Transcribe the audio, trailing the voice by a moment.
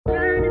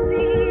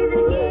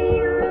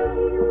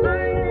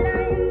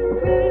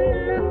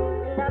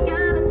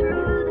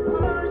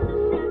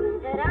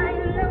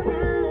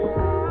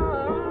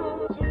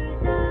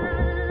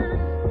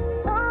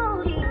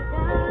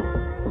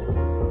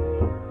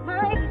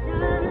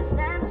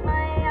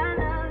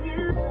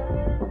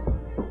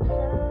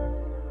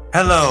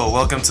Hello,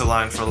 welcome to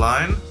Line for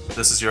Line.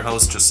 This is your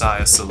host,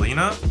 Josiah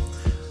Salina.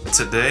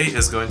 Today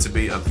is going to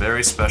be a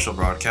very special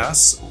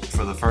broadcast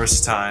for the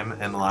first time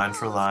in Line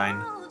for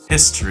Line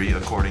history,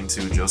 according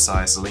to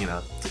Josiah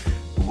Salina.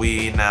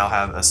 We now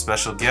have a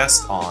special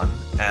guest on,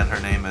 and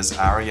her name is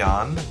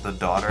Ariane, the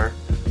daughter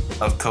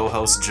of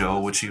co-host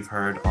Joe, which you've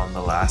heard on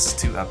the last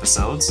two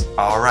episodes.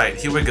 Alright,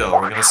 here we go.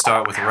 We're going to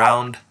start with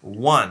round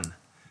one.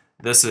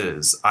 This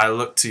is I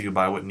Look to You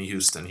by Whitney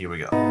Houston. Here we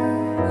go.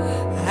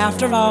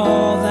 After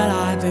all that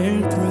I've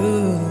been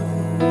through,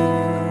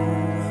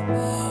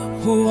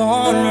 who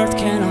on earth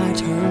can I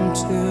turn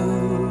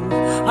to?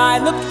 I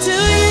look to you,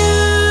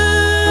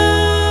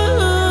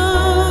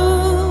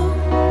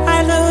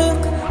 I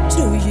look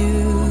to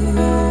you.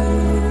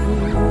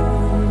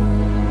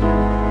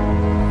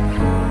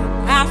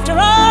 After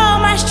all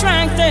my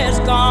strength is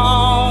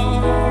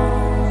gone,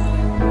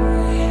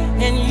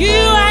 in you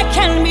I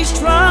can be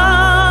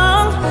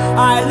strong.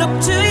 I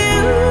look to you.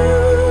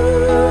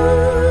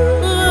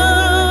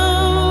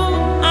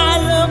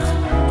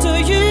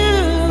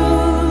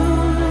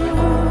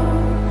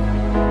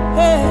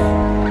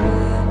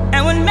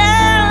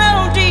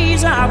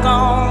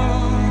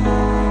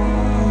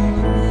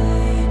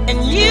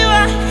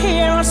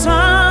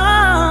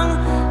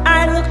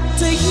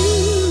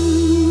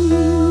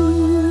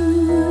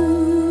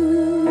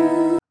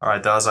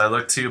 Alright, that was I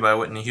Look to You by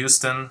Whitney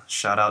Houston.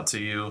 Shout out to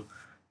you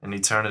in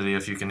eternity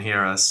if you can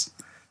hear us.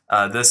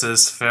 This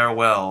is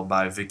Farewell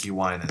by Vicki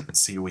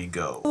Winans. Here we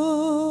go.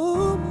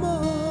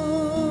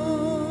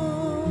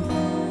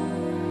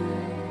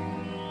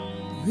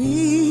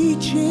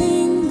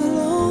 Reaching the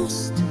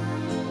lost,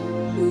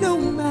 no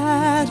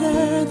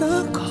matter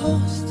the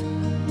cost,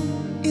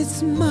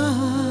 it's my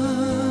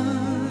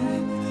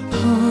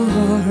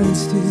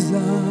heart's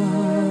desire.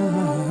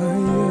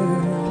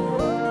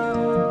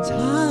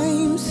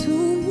 Time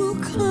soon will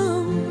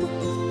come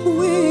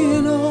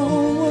when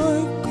all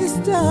work is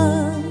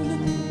done,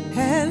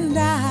 and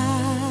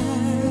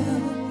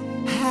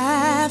I'll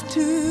have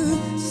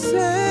to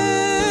say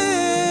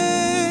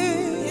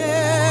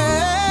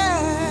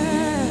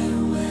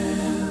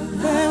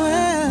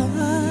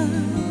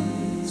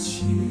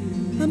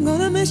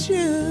miss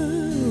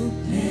you,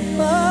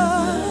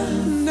 but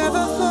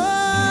never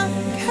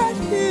forget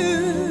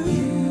you.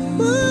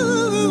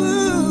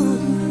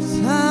 Ooh,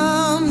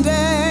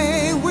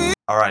 someday we'll...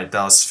 Alright,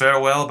 that was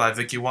Farewell by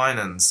Vicki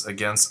Winans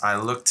against I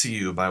Look to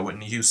You by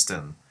Whitney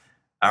Houston.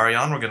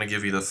 Ariane, we're going to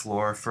give you the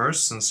floor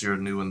first since you're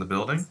new in the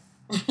building.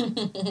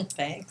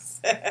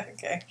 Thanks.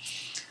 Okay.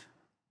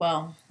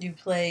 Well, you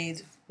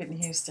played Whitney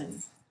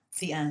Houston.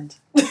 The end.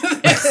 There's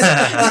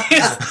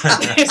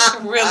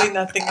really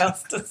nothing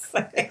else to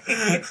say.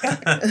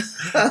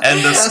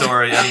 End of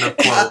story, end of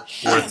quote.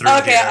 We're through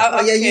okay, here.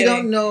 I'm yeah, kidding. you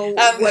don't know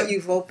what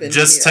you've opened.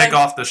 Just here. take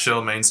off the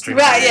show mainstream.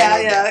 Right,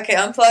 yeah. Okay,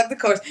 unplug the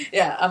course.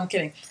 Yeah, I'm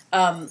kidding.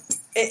 And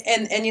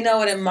you know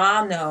what, and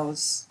Mom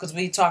knows, because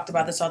we talked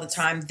about this all the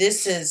time,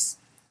 this is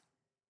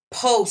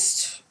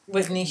post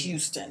Whitney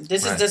Houston.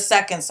 This is the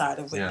second side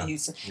of Whitney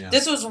Houston. Yeah.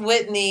 This was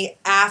Whitney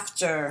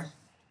after...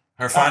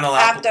 Her final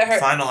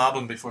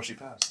album before she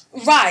passed.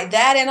 Right,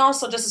 that, and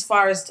also just as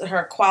far as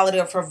her quality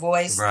of her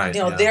voice. Right,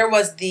 there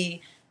was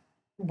the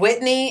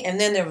Whitney, and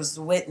then there was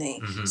the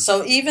Whitney. Mm-hmm.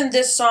 So even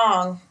this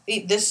song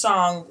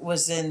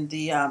was in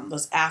the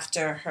was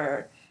after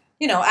her.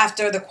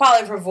 After the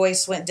quality of her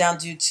voice went down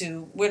due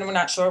to we're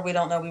not sure, we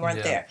don't know, we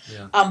weren't there.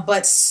 Yeah.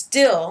 But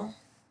still,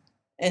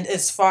 and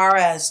as far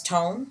as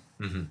tone,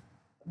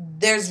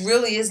 there's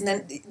really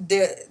isn't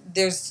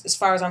there's as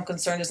far as I'm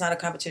concerned, there's not a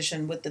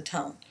competition with the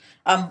tone.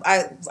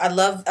 I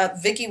love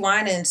Vicki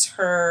Winans.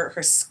 Her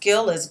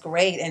skill is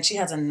great, and she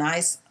has a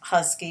nice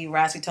husky,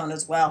 raspy tone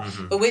as well.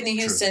 Mm-hmm. But Whitney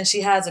Houston,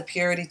 she has a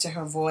purity to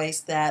her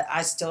voice that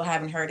I still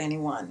haven't heard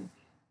anyone,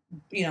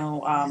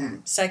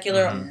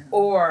 secular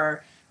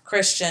or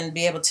Christian,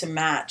 be able to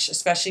match,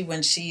 especially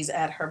when she's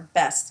at her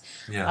best.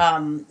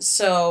 Yeah.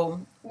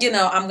 So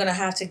I'm gonna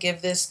have to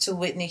give this to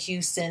Whitney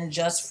Houston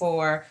just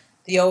for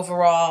the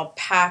overall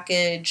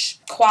package,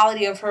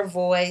 quality of her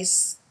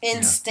voice.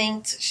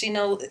 Instinct. She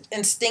knows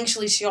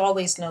instinctually. She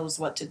always knows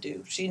what to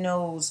do. She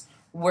knows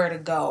where to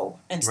go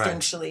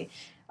instinctually.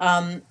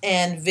 Right.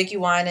 And Vicki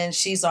Winans,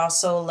 she's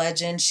also a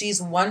legend. She's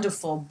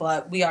wonderful,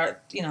 but we are,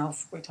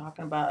 if we're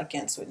talking about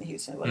against Whitney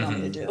Houston, what do you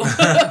want me to do?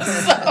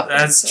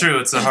 That's true.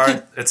 It's a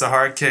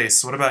hard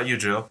case. What about you,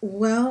 Jill?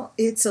 Well,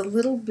 it's a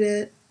little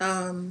bit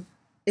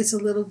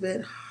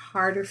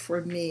harder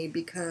for me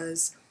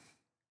because,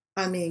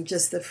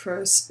 just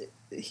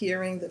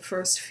hearing the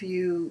first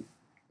few,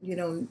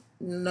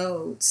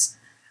 notes,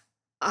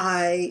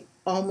 I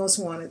almost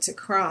wanted to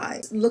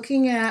cry.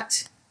 Looking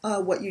at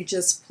what you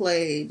just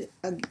played,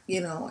 and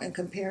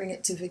comparing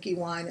it to Vicki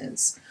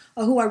Winans,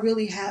 who I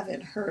really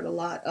haven't heard a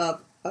lot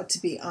of, to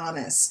be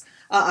honest.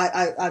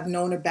 I've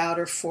known about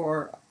her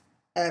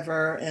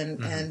forever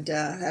and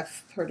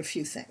have heard a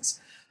few things.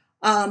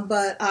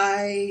 But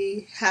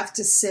I have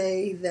to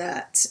say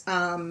that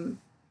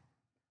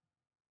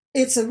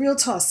it's a real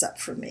toss-up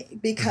for me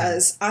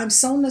because I'm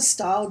so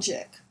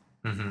nostalgic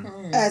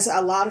as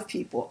a lot of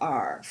people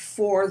are,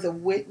 for the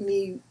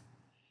Whitney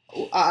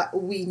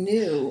we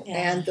knew,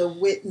 and the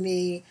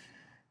Whitney,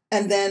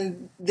 and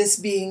then this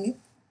being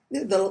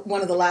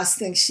one of the last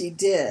things she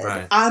did.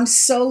 Right. I'm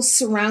so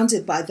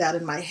surrounded by that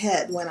in my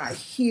head when I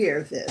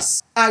hear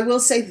this. I will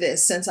say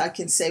this, since I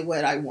can say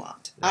what I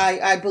want.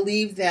 I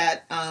believe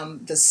that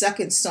the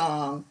second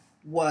song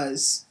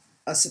was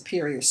a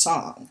superior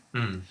song.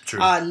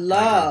 True. I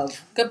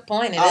love. Good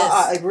point. It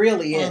is. It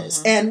really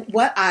is. And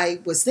what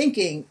I was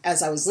thinking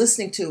as I was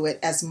listening to it,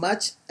 as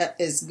much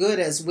as good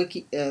as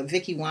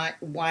Vicki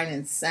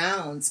Winans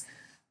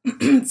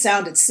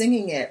sounded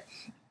singing it,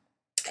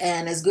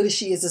 and as good as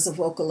she is as a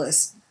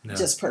vocalist,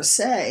 just per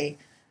se,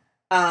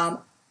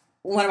 one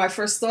of my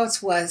first thoughts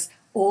was,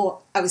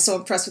 I was so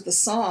impressed with the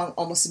song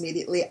almost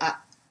immediately. I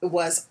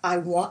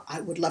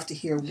would love to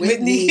hear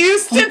Whitney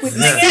Houston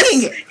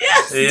sing it.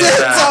 Yes.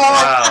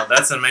 Wow,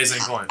 that's an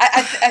amazing point.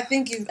 I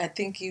think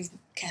you've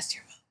cast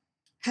your vote.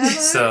 Have I?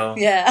 So,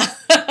 Yeah.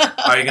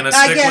 are you gonna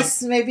I stick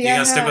guess with? maybe You I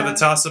gonna stick with the have.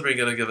 toss up, or are you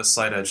gonna give a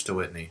slight edge to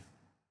Whitney?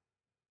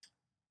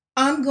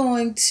 I'm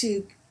going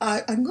to.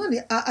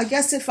 I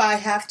guess if I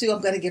have to,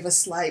 I'm going to give a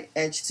slight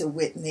edge to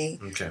Whitney.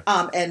 Okay.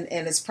 And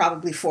it's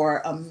probably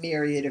for a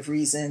myriad of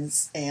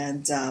reasons,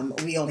 and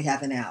we only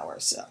have an hour,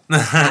 so.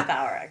 Half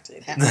hour,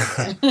 actually.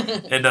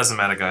 It doesn't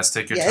matter, guys.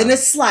 Take your Yeah, time. and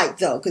it's slight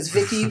though, because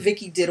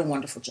Vicki did a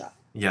wonderful job.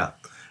 Yeah.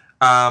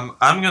 I'm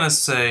gonna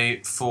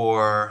say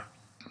for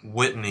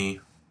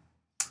Whitney.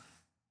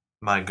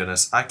 My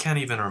goodness, I can't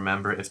even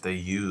remember if they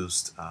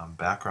used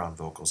background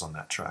vocals on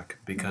that track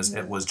because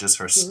it was just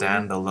her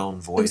standalone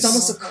voice. It was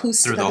almost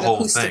acoustic, through the like an whole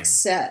acoustic thing.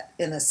 set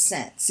in a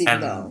sense,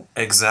 even though.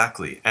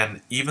 Exactly.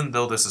 And even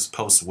though this is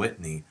post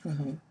Whitney,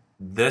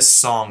 this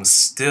song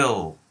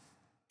still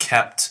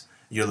kept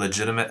your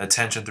legitimate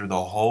attention through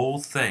the whole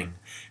thing,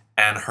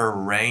 and her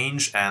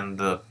range and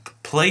the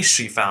place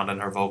she found in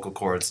her vocal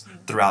cords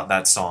throughout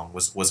that song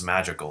was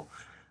magical.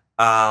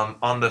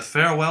 On the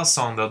farewell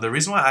song, though, the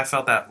reason why I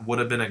felt that would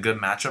have been a good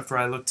matchup for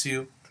I Look to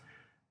You,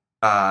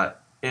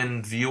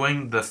 in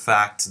viewing the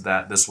fact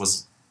that this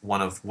was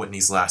one of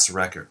Whitney's last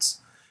records.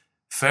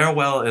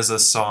 Farewell is a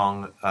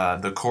song,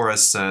 the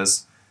chorus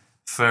says,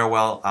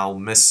 "Farewell, I'll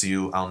miss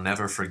you, I'll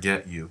never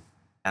forget you."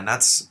 And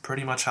that's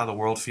pretty much how the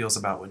world feels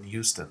about Whitney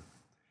Houston.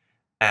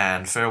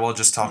 And Farewell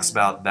just talks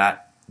about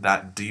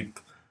that deep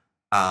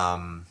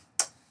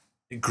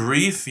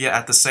grief, yet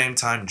at the same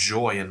time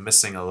joy in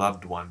missing a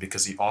loved one,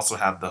 because you also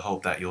have the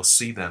hope that you'll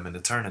see them in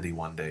eternity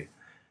one day.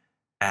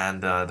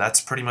 And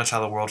that's pretty much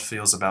how the world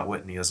feels about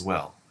Whitney as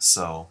well.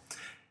 So,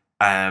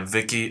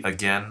 Vicki,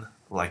 again,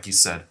 like you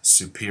said,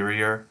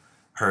 superior.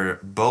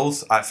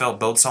 I felt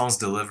both songs'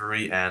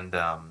 delivery and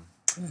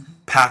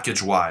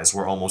package-wise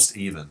were almost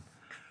even.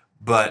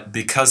 But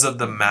because of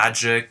the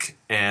magic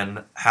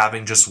in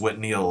having just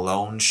Whitney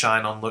alone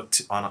shine on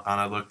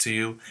I Look to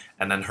You,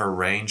 and then her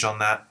range on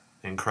that,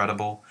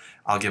 incredible,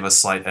 I'll give a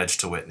slight edge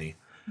to Whitney.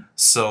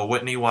 So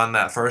Whitney won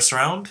that first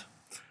round.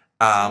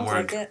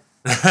 We're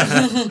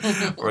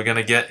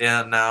gonna get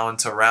in now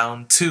into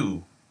round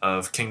 2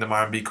 of Kingdom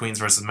R&B Queens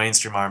versus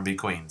Mainstream R&B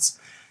Queens.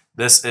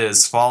 This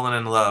is "Fallen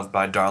in Love"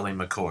 by Darlene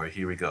McCoy.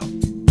 Here we go.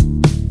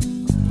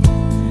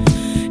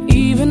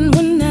 Even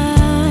when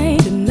I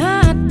did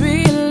not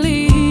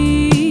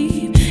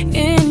believe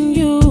in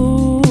you,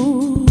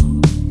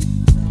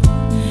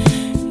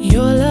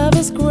 your love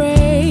is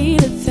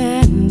greater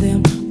than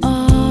them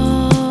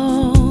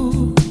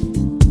all.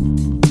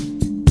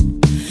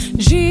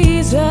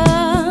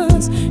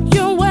 Jesus,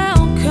 you're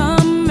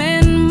welcome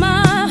in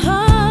my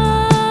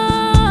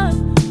heart.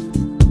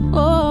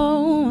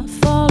 Oh, I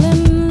fall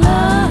in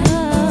love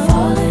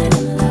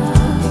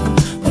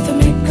with the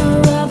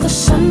maker of the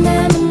sun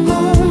and the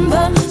moon,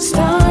 the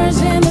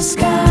stars in the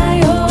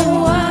sky.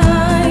 Oh,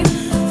 I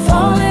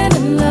fallen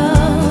in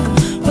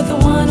love with the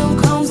one who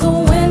calms the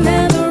wind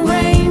and the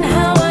rain.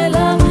 How I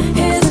love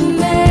his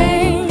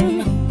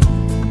name.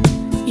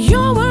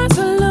 Your words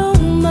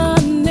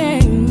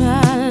illuminate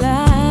my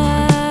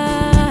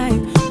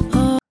life.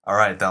 All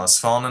right, that was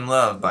 "Fallen in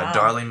Love" by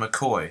Darlene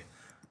McCoy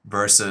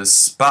versus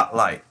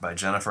 "Spotlight" by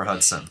Jennifer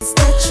Hudson.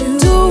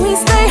 Do we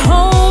stay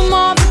home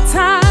all the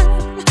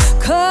time?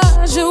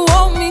 'Cause you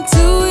want me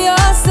to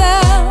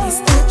yourself. Is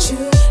that you?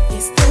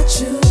 Is that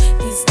you?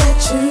 Is that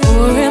you?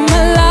 Or am I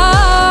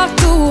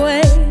locked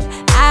away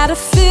out of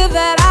fear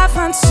that I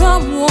find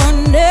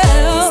someone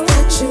else? Is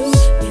that you?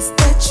 Is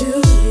that you?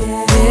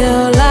 Yeah.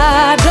 Well, I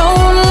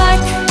don't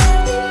like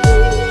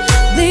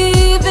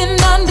leaving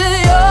under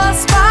your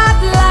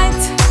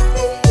spotlight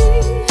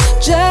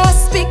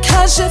just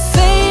because you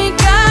think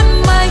I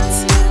might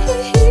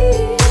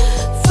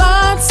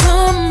find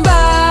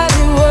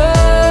somebody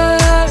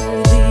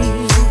worthy.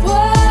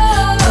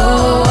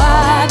 Oh, I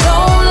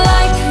don't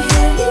like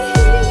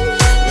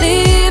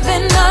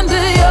leaving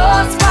under your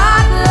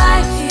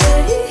spotlight.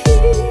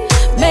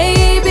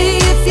 Maybe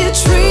if you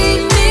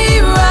treat me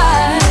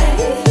right,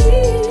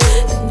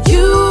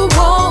 you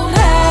won't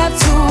have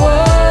to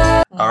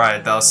worry. All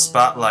right, that was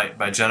 "Spotlight"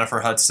 by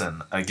Jennifer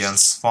Hudson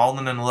against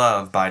 "Fallen in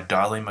Love" by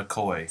Darlene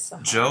McCoy.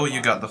 Joe,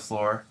 you got the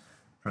floor.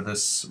 for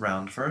this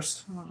round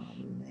first? Oh,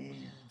 man.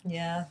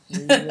 Yeah.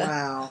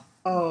 Wow.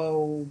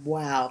 Oh,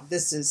 wow.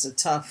 This is a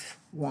tough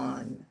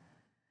one.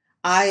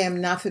 I am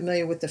not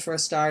familiar with the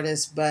first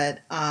artist, but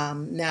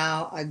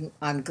now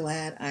I'm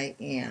glad I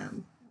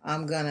am.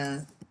 I'm going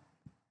to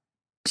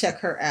check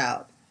her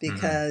out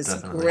because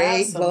definitely.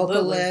 great Absolutely.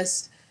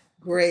 vocalist,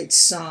 great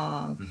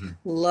song.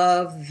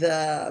 Love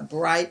the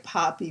bright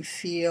poppy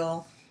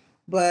feel,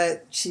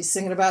 but she's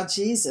singing about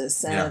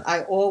Jesus. And Yeah.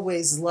 I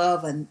always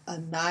love a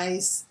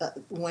nice,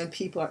 when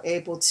people are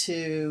able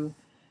to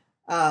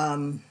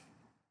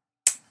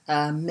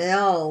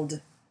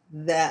meld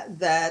that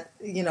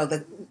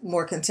the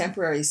more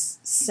contemporary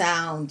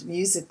sound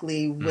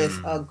musically with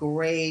a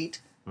great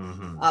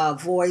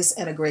voice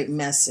and a great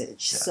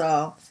message. Yeah.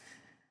 So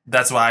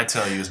That's why I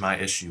tell you is my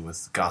issue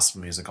with gospel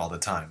music all the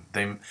time.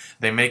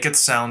 They make it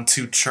sound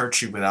too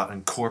churchy without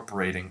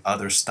incorporating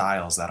other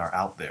styles that are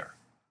out there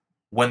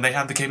when they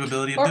have the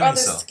capability of Or doing other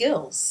so.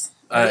 skills.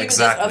 Or even just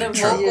Exactly, other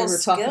true. vocal we were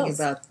talking skills.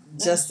 about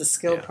just the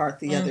skill Yeah. part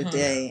the other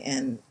day,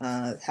 and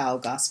how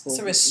gospel.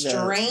 It's a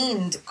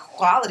restrained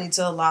quality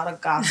to a lot of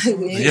gospel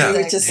we music. Yeah.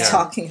 were just Yeah.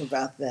 talking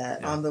about that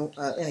Yeah. on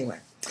the anyway.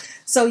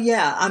 So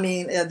yeah, I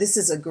mean, this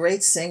is a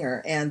great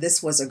singer, and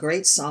this was a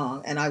great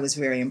song, and I was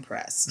very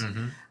impressed.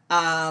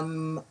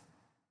 And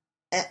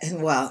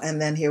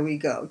then here we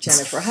go,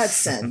 Jennifer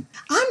Hudson.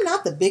 I'm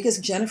not the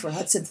biggest Jennifer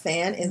Hudson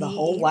fan in the Me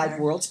whole wide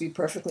either. world, to be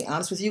perfectly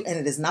honest with you, and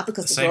it is not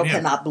because the Same girl here.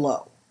 cannot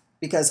blow,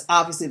 because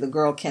obviously the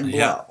girl can blow.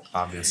 Yeah,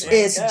 obviously.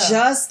 It's Yeah.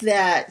 just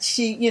that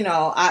she,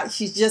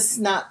 she's just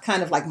not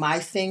kind of like my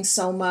thing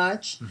so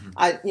much.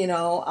 I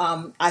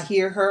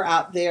hear her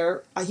out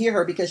there. I hear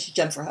her because she's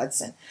Jennifer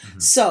Hudson.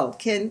 So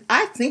can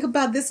I think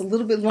about this a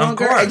little bit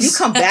longer, and you course.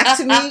 come back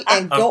to me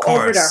and Of go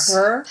over to course.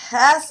 her?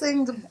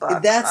 Passing the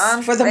buck.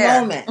 That's for the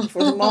Unfair. moment.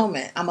 For the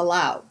moment, I'm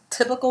allowed.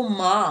 Typical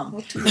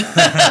mom.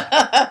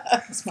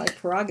 That's my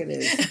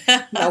prerogative.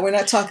 No, we're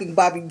not talking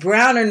Bobby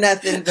Brown or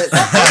nothing, but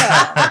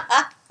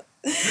yeah.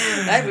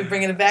 I'd be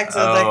bringing it back to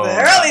Oh. like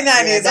the early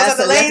 90s. that's,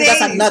 the late 80s.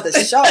 that's another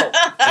show.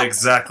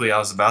 Exactly. I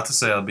was about to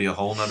say it'll be a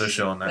whole nother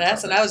show on that.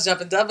 That's when topic. I was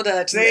jumping double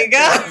dutch. There you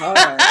go. All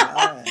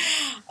right.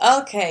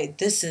 Okay,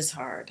 this is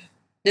hard.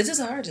 This is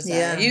hard,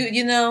 Josiah. Yeah.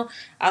 You know,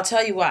 I'll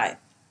tell you why.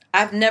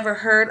 I've never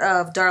heard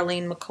of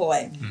Darlene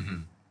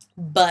McCoy,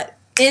 but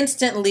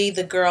instantly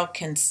the girl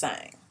can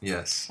sing.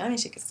 Yes. I mean,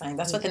 she can sing.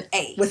 That's with an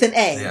A. With an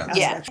A. Yeah.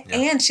 Yeah. Yeah.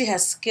 And she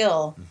has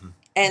skill.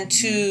 And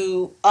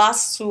to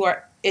us who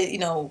are,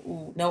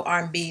 who know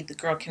R&B, the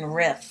girl can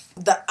riff.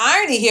 The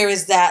irony here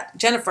is that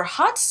Jennifer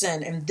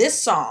Hudson in this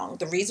song,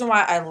 the reason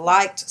why I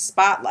liked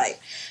Spotlight,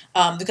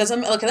 because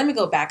let me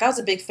go back. I was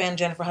a big fan of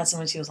Jennifer Hudson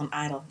when she was on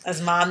Idol,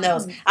 as Mom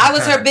knows. I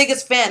was her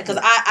biggest fan because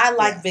I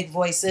like big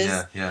voices.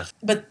 Yeah, yeah.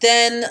 But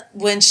then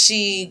when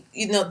she,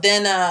 when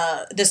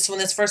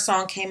this first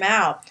song came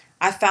out,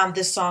 I found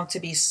this song to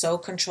be so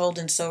controlled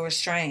and so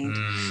restrained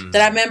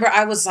that I remember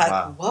I was like,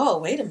 Wow. whoa,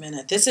 wait a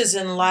minute. This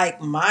isn't like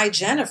my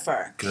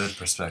Jennifer. Good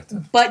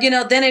perspective. But,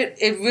 then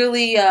it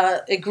really,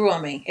 it grew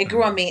on me. It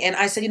grew on me. And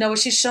I said, what,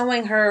 she's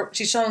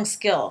showing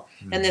skill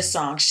in this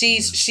song.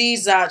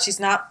 She's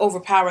not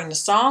overpowering the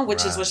song,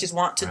 which is what she's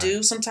wont to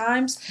do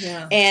sometimes.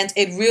 Yeah. And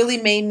it really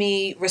made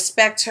me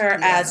respect her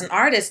as an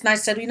artist. And I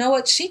said, you know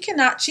what? She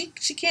can't,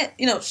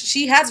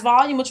 she has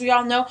volume, which we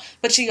all know,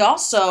 but she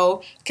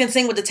also can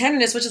sing with the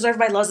tenderness, which is what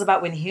everybody loves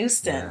about Whitney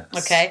Houston.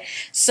 Yes. Okay.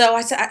 So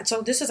I said,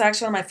 so this is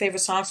actually one of my favorite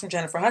songs from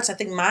Jennifer Hudson. I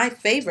think my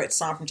favorite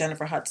song from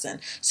Jennifer Hudson.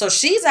 So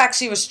she's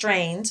actually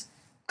restrained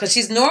because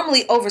she's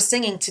normally over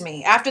singing to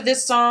me. After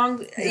this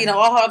song,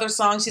 all her other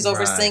songs, she's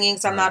over singing,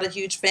 so I'm not a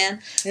huge fan.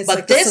 It's but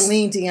like this, the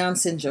Celine Dion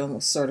syndrome,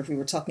 sort of, we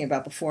were talking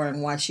about before,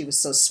 and why she was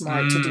so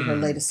smart to do her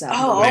latest album.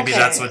 oh, Maybe okay.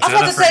 that's what I was about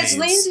to Jennifer say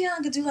needs. Celine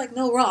Dion could do like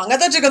no wrong. I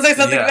thought you were going to say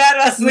something Yeah. bad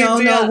about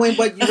Celine Dion. No,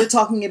 what you were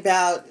talking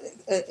about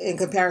in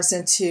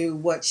comparison to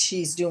what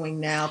she's doing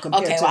now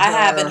compared Okay, to well, I her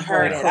haven't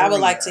heard whole it. I would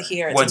like to career.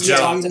 hear it. What We Joe-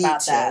 talked You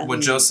about need that. to. What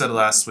Joe said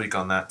last week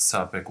on that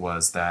topic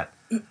was that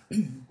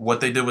what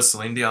they did with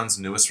Celine Dion's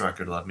newest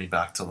record, Love Me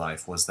Back to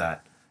Life, was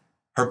that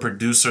her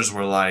producers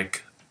were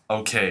like,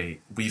 okay,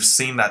 we've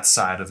seen that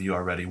side of you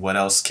already. What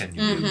else can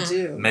you do?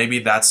 Do. Maybe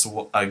that's,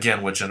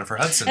 again, what Jennifer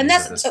Hudson And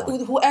needs that's at this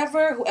point.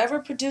 whoever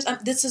produced.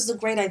 This is a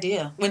great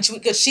idea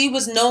because she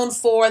was known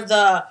for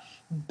the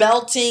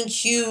belting,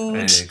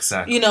 huge,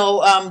 Exactly.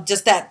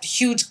 just that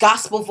huge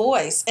gospel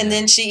voice. And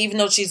then she, even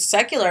though she's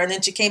secular, and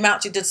then she came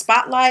out, she did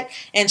Spotlight,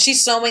 and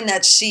she's showing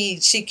that she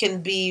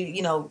can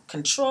be,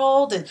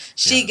 controlled, and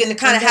she can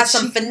kind of And that have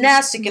some she can-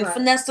 finesse. She can right.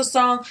 finesse the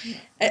song,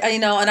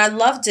 and I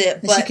loved it.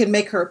 And But she can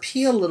make her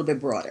appeal a little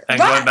bit broader. And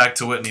Right. going back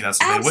to Whitney, that's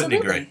what made Whitney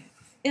great.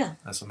 Yeah.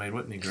 That's what made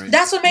Whitney great.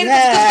 That's what made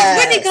Yes.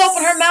 it. Whitney can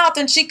open her mouth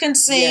and she can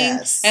sing,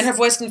 Yes. and her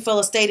voice can fill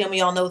a stadium.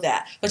 We all know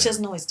that, but she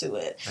doesn't always do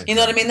it. Exactly. You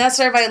know what I mean? That's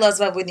what everybody loves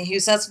about Whitney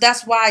Houston.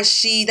 That's why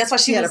she had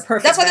a was.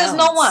 perfect That's why there's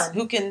no balance. one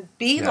who can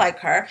be Yeah. like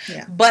her.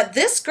 Yeah. But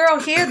this girl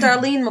here,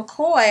 Darlene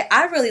McCoy,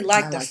 I really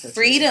like the like her too.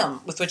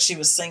 freedom with which she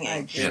was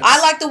singing. Yes. I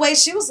like the way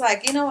she was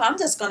like, I'm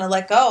just gonna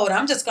let go and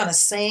I'm just gonna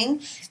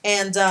sing,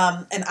 and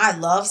I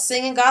love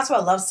singing gospel. I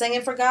love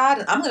singing for God,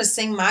 and I'm gonna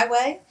sing my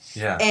way.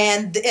 Yeah.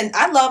 And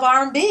I love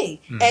R&B,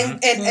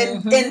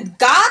 and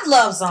God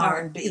loves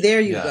R&B.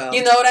 There you Yeah. go.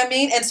 You know what I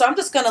mean? And so I'm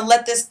just gonna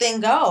let this thing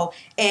go,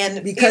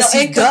 and Because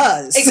he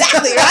does.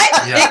 exactly right.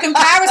 Yeah. In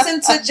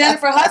comparison to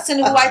Jennifer Hudson,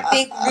 who I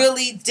think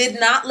really did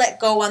not let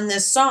go on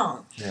this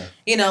song.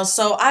 Yeah.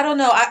 So I don't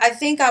know. I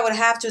think I would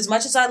have to, as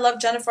much as I love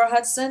Jennifer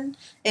Hudson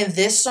in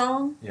this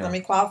song. Yeah. Let me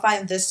qualify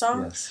in this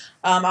song. Yes.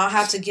 I'll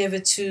have to give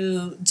it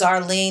to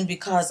Darlene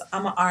because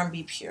I'm an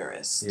R&B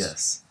purist.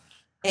 Yes.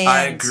 And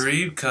I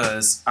agree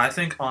because I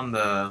think on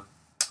the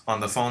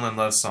Fallen in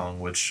Love song,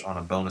 which on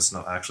a bonus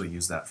note, I actually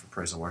used that for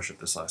praise and worship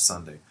this last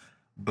Sunday.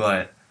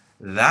 But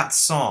that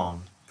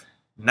song,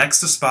 next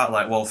to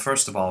Spotlight, well,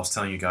 first of all, I was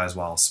telling you guys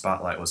while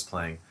Spotlight was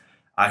playing,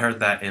 I heard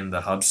that in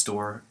the Hub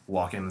store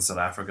walking in South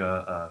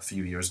Africa a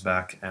few years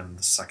back, and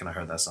the second I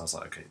heard that song, I was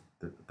like, okay,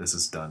 this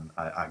is done.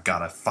 I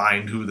gotta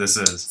find who this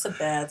is. It's a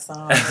bad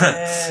song. It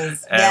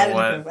is. And Bad in a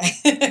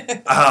what- good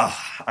way.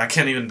 I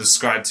can't even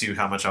describe to you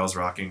how much I was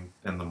rocking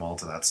in the mall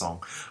to that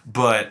song.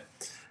 But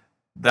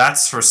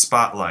that's for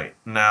Spotlight.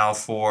 Now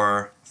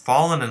for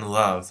Fallen in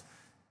Love,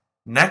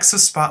 next to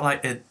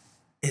Spotlight,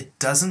 it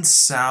doesn't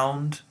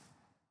sound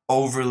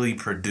overly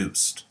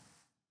produced.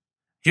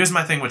 Here's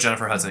my thing with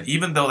Jennifer Hudson.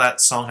 Even though that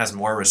song has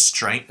more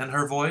restraint in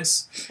her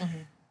voice,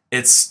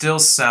 it still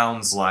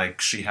sounds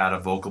like she had a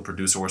vocal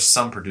producer or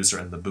some producer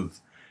in the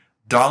booth.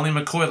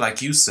 Darlene McCoy,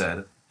 like you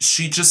said,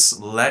 she just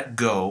let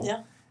go.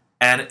 Yeah.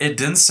 And it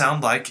didn't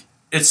sound like,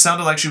 it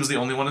sounded like she was the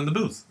only one in the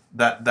booth.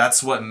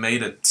 That's what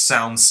made it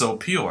sound so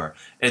pure.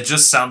 It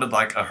just sounded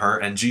like a her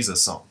and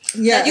Jesus song.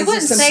 Yeah, You it's a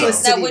wouldn't say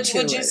simplicity that. Would to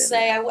you it.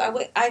 say?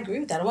 I agree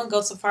with that. I wouldn't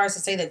go so far as to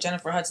say that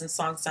Jennifer Hudson's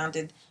song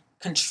sounded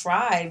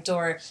contrived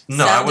or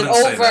No, I sounded wouldn't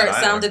say over that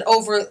either. sounded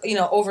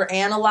over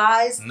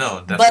analyzed.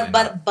 No, definitely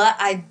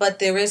not. But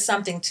there is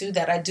something to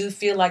that. I do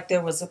feel like there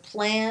was a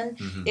plan.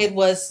 Mhm. It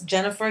was,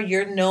 Jennifer,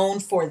 you're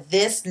known for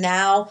this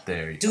now.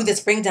 There you Do go.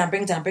 this, bring it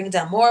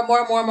down, more.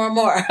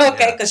 Okay,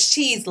 Yeah. because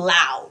she's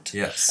loud.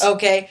 Yes.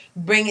 Okay,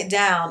 bring it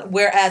down.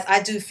 Whereas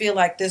I do feel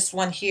like this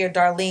one here,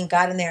 Darlene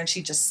got in there and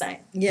she just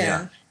sang.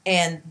 Yeah.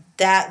 And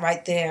that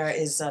right there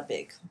is a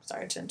big.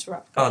 Sorry to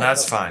interrupt. Go Oh, ahead,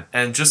 that's go. fine.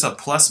 And just a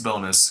plus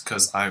bonus,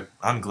 because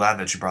I'm glad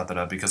that you brought that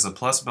up, because a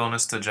plus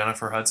bonus to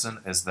Jennifer Hudson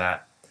is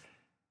that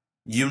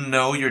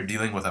you're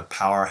dealing with a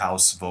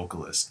powerhouse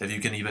vocalist. If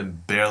you can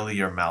even barely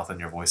your mouth and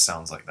your voice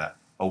sounds like that.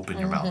 Open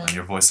your mouth and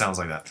your voice sounds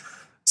like that.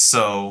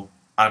 So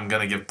I'm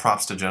going to give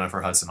props to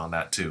Jennifer Hudson on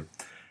that too.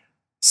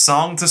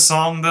 Song to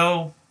song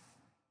though,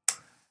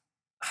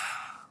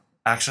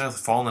 actually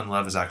Fallen in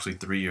Love is actually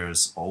 3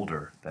 years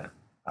older than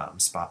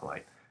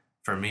Spotlight.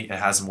 For me, it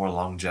has more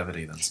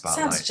longevity than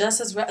Spotlight. Sounds just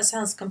as it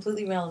sounds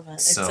completely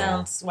relevant. So, it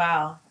sounds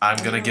wow. I'm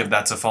going to give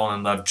that to Fallen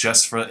in Love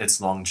just for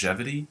its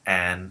longevity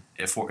and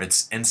for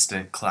its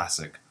instant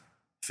classic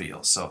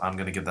feel. So I'm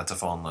going to give that to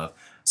Fallen in Love.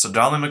 So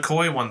Darlene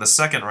McCoy won the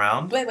second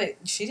round. Wait,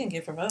 she didn't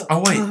give her vote.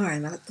 Oh, wait.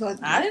 Darn, I thought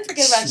I didn't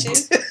forget about you.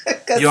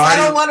 because You I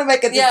already- don't want to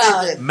make a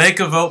Yeah. decision. Make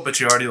a vote, but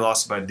you already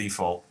lost by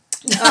default.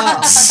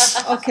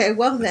 Okay,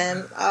 well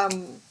then,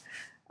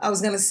 I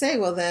was gonna say,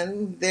 well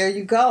then, there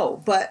you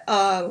go. But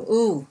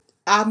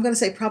I'm gonna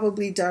say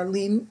probably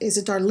Darlene. Is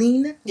it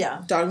Darlene?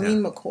 Yeah.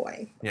 Darlene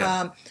McCoy.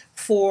 Yeah.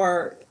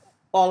 For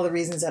all the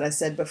reasons that I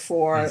said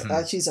before,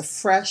 Mhm. she's a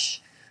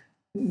fresh,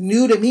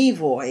 new to me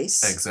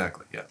voice,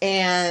 Exactly, yeah.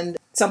 and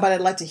somebody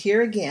I'd like to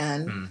hear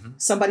again. hmm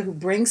Somebody who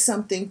brings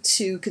something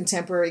to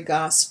contemporary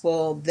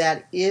gospel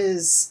that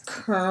is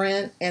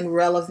current and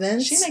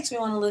relevant. She makes me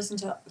want to listen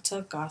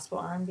to gospel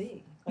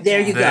R&B. There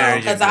you go. There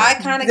you Because go. I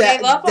kind of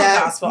gave up on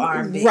gospel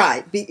R&B.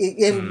 Right.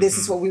 And this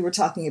is Mhm. what we were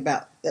talking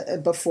about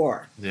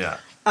before. Yeah.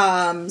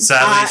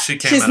 Sadly, she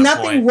came There's at a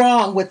nothing point.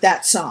 wrong with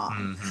that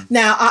song. Mhm.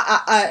 Now,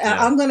 Yeah.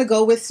 I'm going to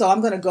go with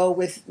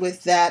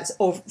that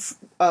over,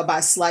 by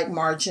a slight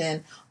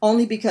margin,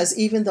 only because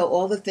even though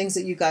all the things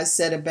that you guys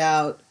said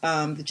about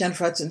the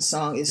Jennifer Hudson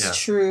song is Yeah.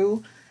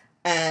 true,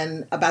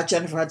 and about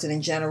Jennifer Hudson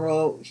in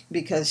general,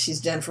 because she's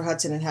Jennifer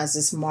Hudson and has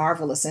this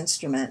marvelous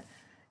instrument.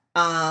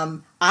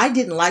 I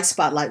didn't like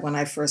Spotlight when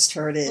I first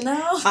heard it. No.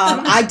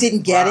 I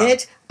didn't get Wow.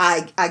 it.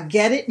 I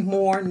get it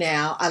more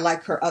now. I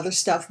like her other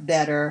stuff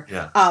better.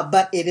 Yeah.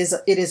 But it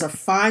is a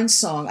fine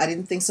song. I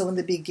didn't think so in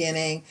the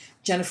beginning.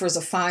 Jennifer's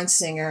a fine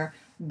singer,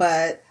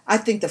 but I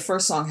think the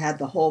first song had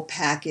the whole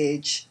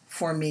package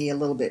for me a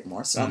little bit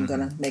more. So I'm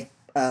gonna make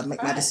my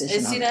Right. decision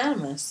It's on that.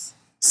 unanimous.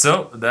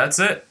 So that's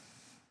it.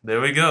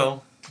 There we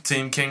go.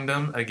 Team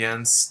Kingdom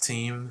against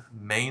Team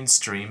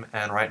Mainstream,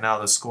 and right now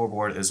the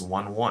scoreboard is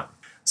 1-1.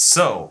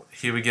 So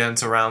here we get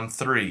into round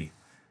 3.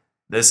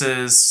 This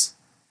is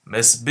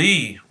Miss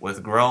B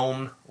with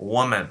Grown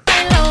Woman.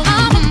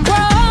 I'm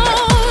grown.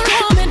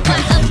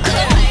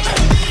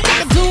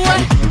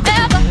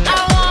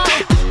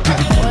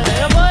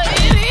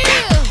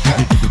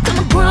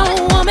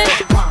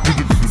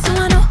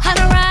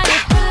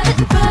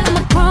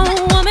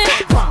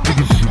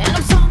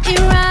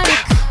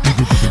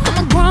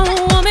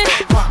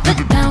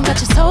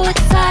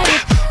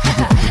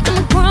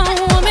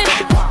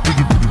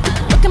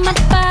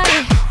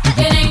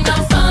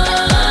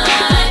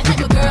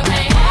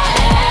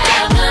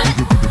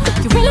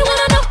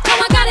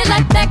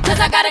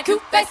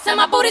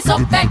 so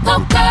fat, go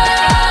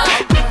girl.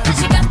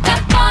 She got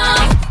that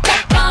bomb,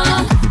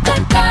 go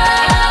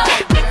girl.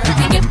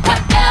 Can get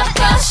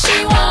whatever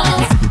she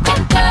wants, go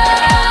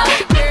girl.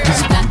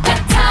 She got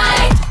that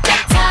tight,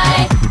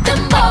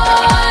 them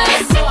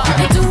boys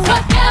can do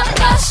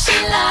whatever she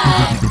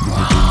like.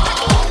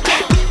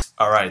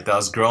 Alright, that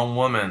was Grown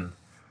Woman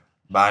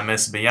by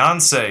Miss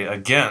Beyonce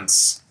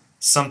against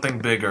Something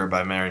Bigger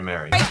by Mary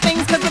Mary.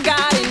 Things 'cause of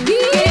God in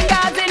me,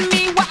 God's in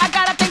me. Why I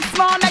gotta think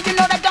small? Now you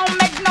know that don't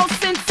make no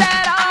sense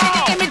at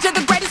all. The image of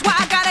the greatest. Why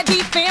I gotta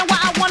defend? Why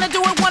I wanna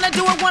do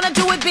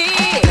it big.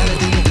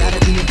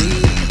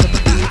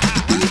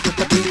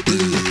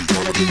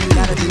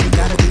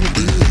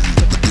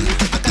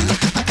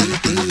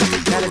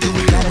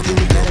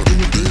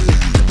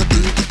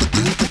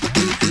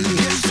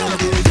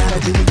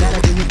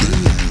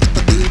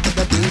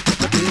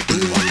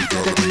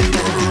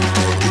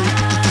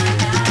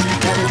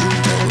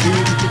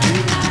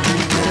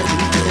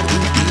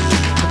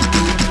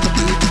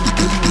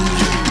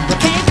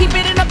 Can't keep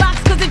it in a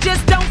box 'cause it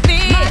just don't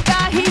fit. My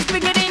God, he's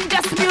bigger than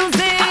just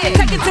music. I can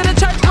take it to the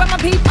church where my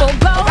people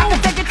go. I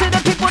can take it to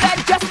the people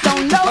that just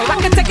don't know. I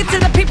can take it to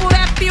the people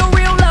that feel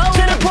real low.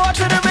 To the poor,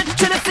 to the rich,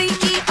 to the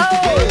CEO.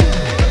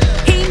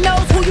 He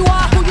knows who you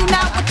are, who you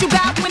not, what you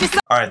got when it's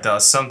Alright, that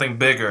was Something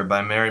Bigger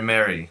by Mary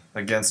Mary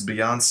against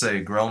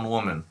Beyonce, Grown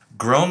Woman.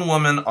 Grown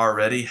Woman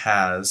already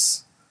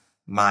has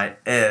my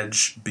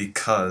edge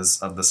because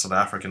of the South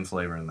African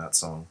flavor in that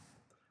song.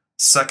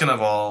 Second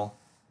of all,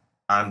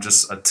 I'm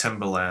just a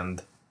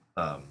Timbaland,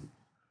 I'm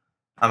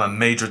a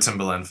major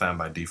Timbaland fan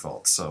by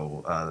default,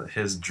 so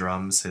his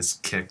drums, his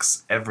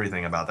kicks,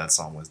 everything about that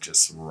song was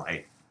just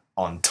right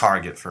on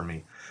target for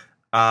me.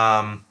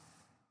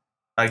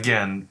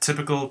 Again,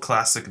 typical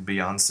classic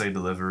Beyonce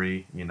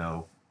delivery, you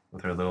know,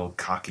 with her little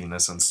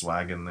cockiness and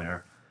swag in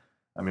there.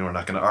 I mean, we're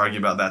not going to argue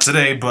about that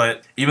today,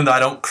 but even though I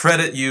don't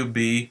credit you,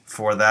 B,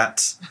 for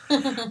that,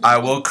 I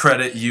will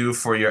credit you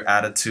for your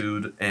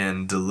attitude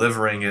in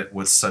delivering it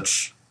with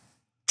such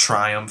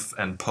triumph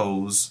and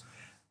pose.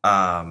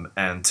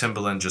 And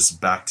Timbaland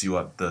just backed you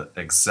up the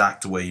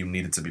exact way you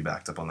needed to be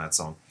backed up on that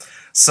song.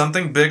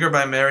 Something Bigger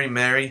by Mary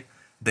Mary.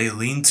 They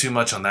lean too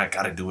much on that.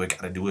 Gotta do it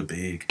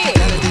big.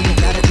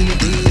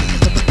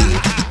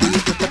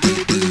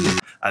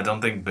 I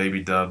don't think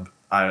Baby Dub,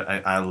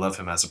 I love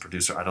him as a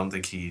producer. I don't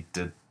think he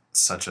did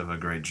such of a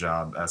great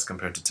job as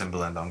compared to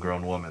Timbaland on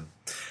Grown Woman.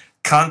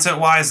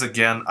 Content-wise,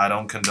 again, I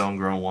don't condone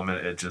Grown Woman.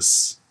 It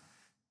just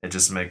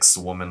makes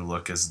women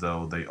look as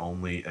though they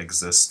only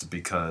exist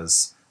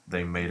because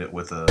they made it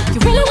with a... You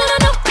really wanna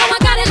know how I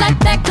got it like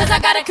that? 'Cause I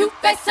got a cute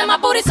face and my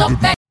booty so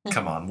fat.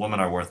 Come on, women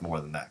are worth more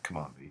than that. Come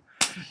on, B.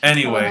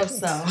 Anyway, I hope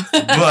so.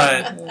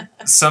 but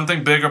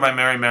Something Bigger by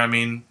Mary Mary, I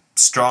mean,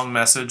 strong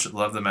message,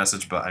 love the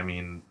message, but I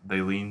mean,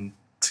 they lean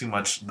too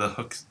much. The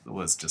hook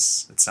was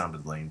just, it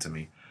sounded lame to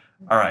me.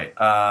 All right,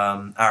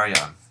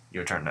 Ariane,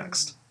 your turn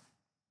next.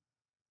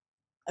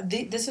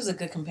 This was a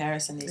good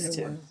comparison, these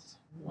two.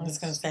 I was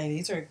going to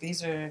say,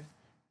 these are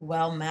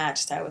well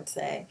matched, I would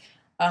say.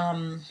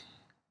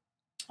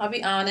 I'll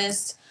be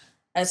honest,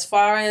 as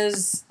far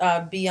as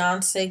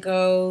Beyonce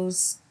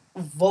goes,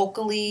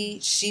 vocally,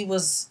 she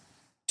was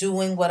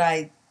doing what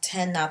I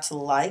tend not to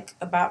like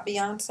about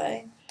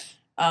Beyonce.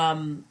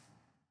 I'm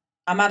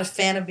not a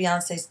fan of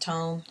Beyonce's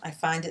tone. I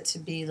find it to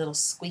be a little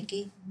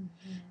squeaky.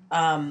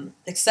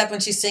 Except when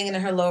she's singing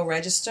in her low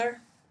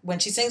register. When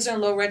she sings in her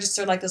low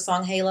register, like the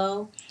song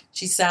Halo,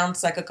 she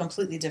sounds like a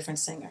completely different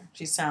singer.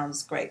 She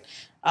sounds great.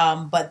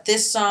 But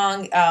this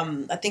song,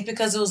 I think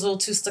because it was a little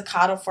too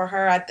staccato for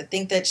her, I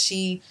think that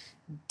she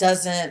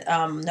doesn't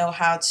know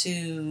how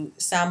to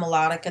sound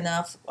melodic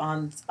enough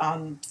on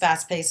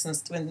fast-paced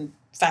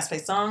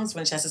songs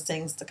when she has to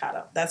sing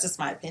staccato. That's just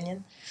my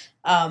opinion.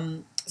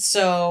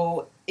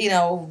 So,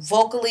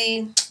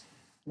 vocally,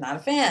 not a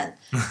fan.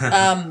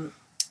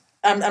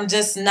 I'm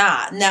just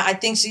not. Now, I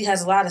think she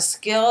has a lot of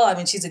skill. I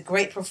mean, she's a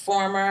great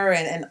performer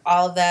and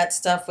all of that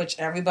stuff, which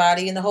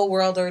everybody in the whole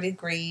world already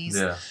agrees.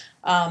 Yeah.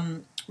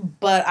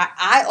 But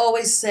I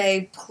always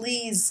say,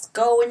 please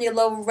go in your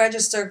low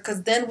register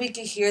because then we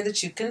can hear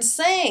that you can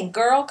sing.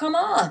 Girl, come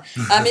on.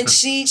 I mean,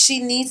 she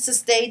needs to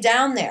stay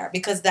down there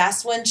because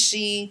that's when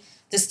she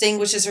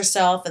distinguishes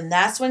herself and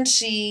that's when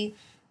she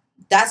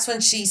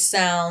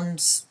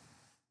sounds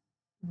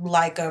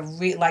like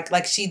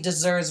like she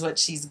deserves what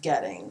she's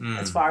getting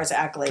as far as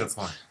accolades.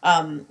 Good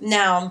point.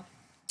 Now,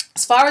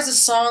 as far as the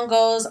song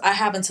goes, I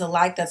happen to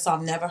like that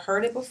song. Never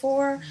heard it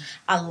before.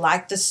 I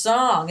like the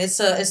song. It's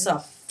a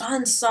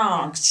fun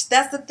song.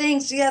 That's the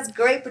thing. She has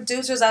great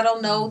producers. I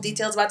don't know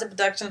details about the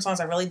production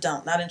songs. I really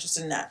don't. Not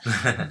interested in that.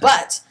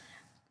 But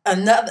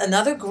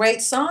another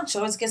great song. She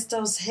always gets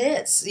those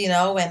hits,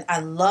 and I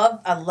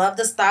love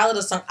the style of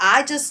the song.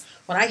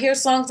 When I hear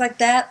songs like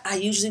that, I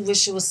usually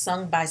wish it was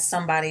sung by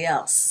somebody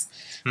else.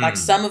 Like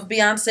some of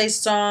Beyonce's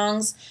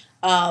songs,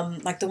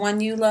 like the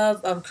one you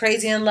love,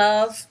 Crazy in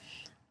Love.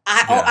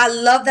 I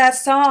love that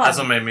song. That's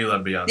what made me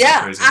love Beyonce.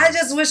 Yeah, Crazy. I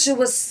just wish it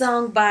was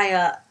sung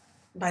by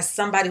by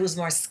somebody who's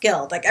more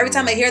skilled. Like every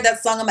time I hear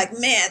that song, I'm like,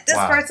 man, this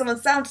person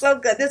would sound so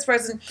good. This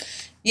person,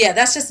 yeah,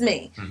 that's just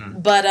me.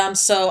 But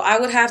so I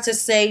would have to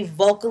say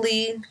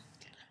vocally,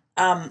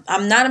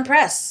 I'm not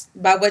impressed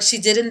by what she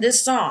did in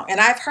this song. And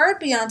I've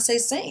heard Beyonce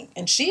sing,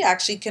 and she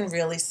actually can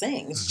really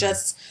sing. It's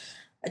just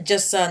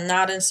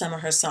not in some of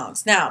her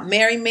songs. Now,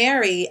 Mary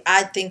Mary,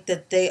 I think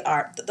that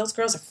those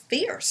girls are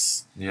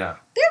fierce. Yeah.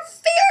 They're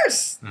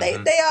fierce.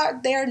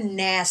 They're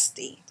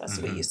nasty. That's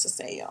what we used to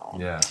say,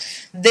 y'all. Yeah.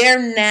 They're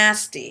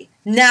nasty.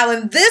 Now,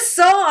 in this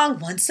song,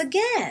 once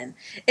again,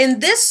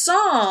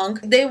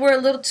 they were a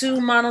little too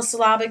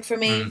monosyllabic for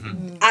me.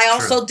 I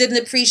also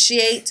didn't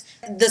appreciate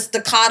the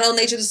staccato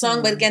nature of the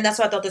song, but again, that's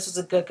why I thought this was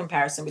a good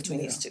comparison between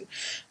these two.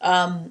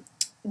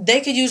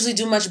 They could usually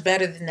do much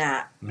better than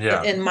that.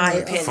 Yeah, in my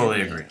opinion,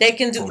 fully agree. They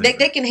can do. They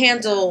can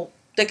handle.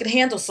 They can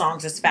handle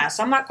songs as fast.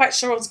 So I'm not quite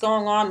sure what's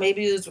going on.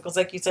 Maybe it was because,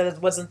 like you said,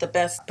 it wasn't the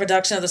best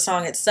production of the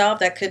song itself.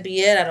 That could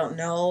be it. I don't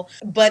know.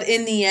 But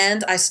in the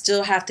end, I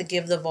still have to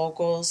give the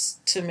vocals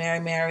to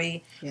Mary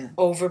Mary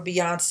over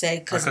Beyonce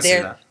because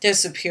they're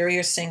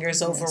superior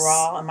singers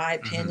overall, in my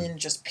opinion,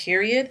 just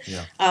period.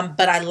 Yeah.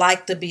 But I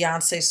like the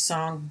Beyonce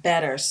song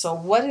better. So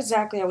what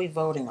exactly are we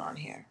voting on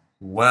here?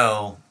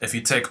 Well, if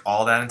you take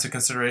all that into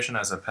consideration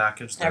as a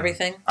package, then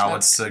everything, I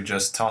would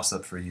suggest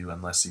toss-up for you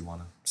unless you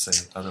want to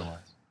say otherwise.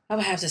 I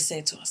would have to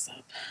say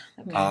toss-up.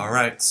 Okay. All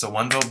right, so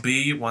 1 vote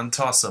B, 1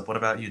 toss-up. What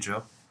about you,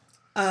 Joe?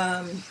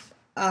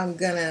 I'm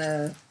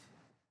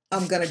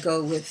gonna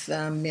go with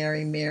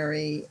Mary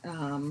Mary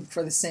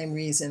for the same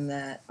reason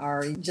that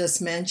Ari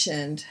just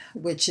mentioned,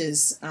 which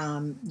is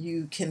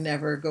you can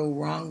never go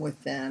wrong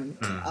with them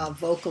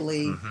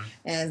vocally,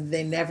 and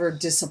they never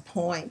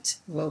disappoint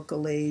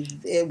vocally.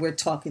 We're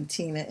talking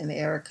Tina and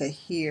Erica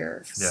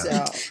here,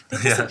 so they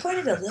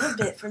disappointed a little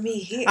bit for me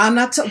here. I'm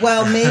not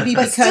maybe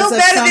but because still of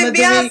better some than of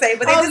Beyonce,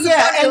 but they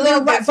disappointed a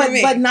little bit for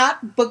me. But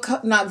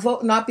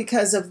not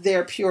because of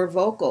their pure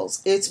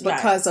vocals. It's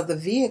because of the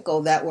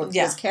vehicle that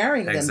was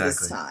carrying them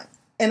this time.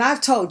 And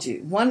I've told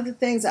you, one of the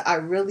things that I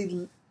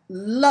really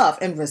love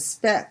and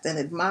respect and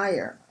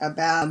admire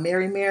about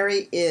Mary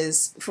Mary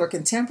is for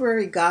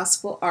contemporary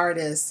gospel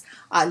artists,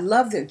 I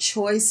love their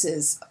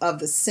choices of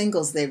the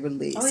singles they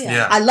release. Oh,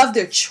 yeah. I love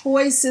their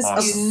choices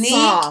of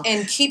songs.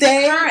 And keep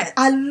it current.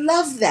 I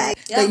love that.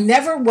 Yep. They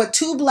never,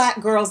 two black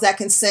girls that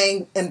can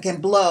sing and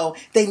can blow,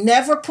 they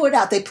never put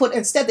out,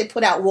 instead they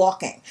put out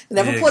Walking. They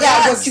never put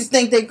out what you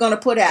think they're going to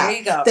put out. There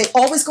you go. They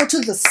always go to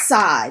the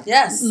side.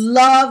 Yes.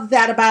 Love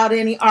that about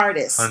any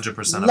artist.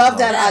 100%. Love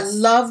that. Yes. I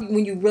love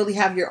when you really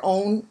have your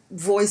own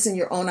voice and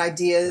your own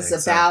ideas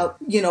about,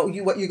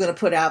 what you're going to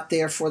put out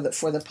there for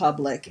the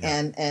public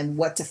and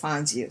what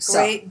defines you.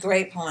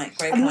 Great point.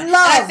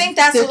 I think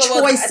that's what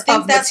it was. I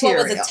think that's what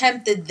was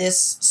attempted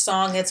this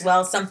song as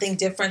well. Something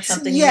different,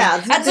 something new.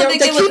 I don't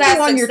think it was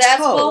that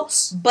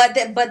successful, but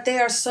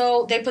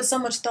they put so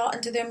much thought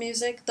into their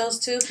music. Those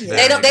two,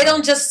 they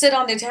don't just sit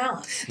on their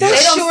talent. They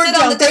don't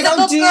do the they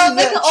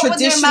can open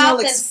their mouth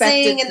and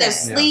expected sing in their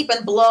sleep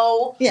and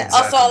blow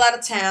us all out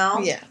of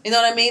town. Yeah. You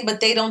know what I mean? But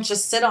they don't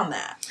just sit on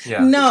that.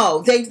 Yeah.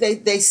 No,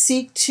 they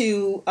seek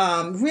to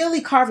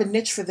really carve a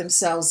niche for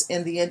themselves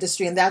in the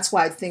industry, and that's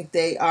why I think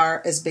they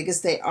are as big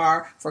as they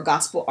are for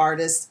gospel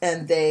artists,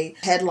 and they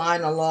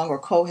headline along or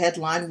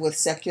co-headline with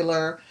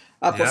secular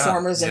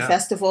performers and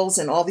festivals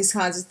and all these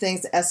kinds of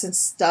things, the Essence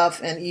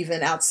stuff, and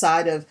even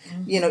outside of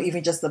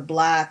even just the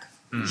black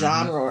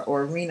genre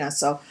or arena.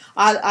 So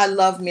I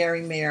love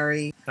Mary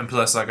Mary. And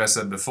plus, like I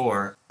said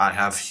before, I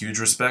have huge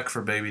respect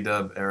for Baby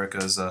Dub,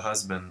 Erica's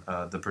husband,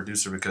 the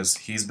producer, because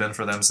he's been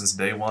for them since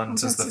day one,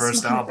 since the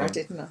first album. I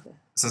didn't know that.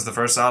 Since the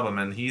first album,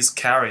 and he's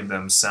carried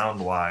them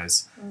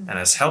sound-wise and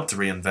has helped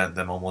reinvent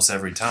them almost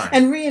every time.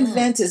 And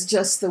reinvent is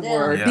just the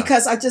word,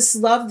 because I just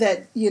love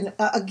that,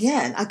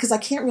 again, because I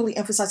can't really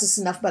emphasize this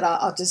enough, but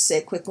I'll just say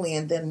it quickly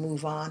and then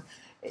move on.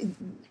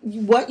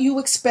 What you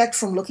expect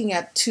from looking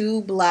at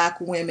two black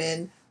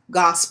women,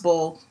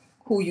 gospel,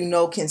 who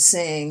can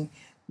sing,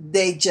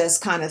 they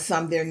just kind of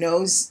thumb their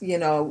nose,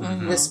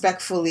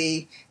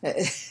 respectfully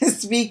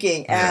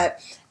speaking,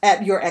 at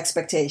your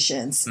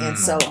expectations. And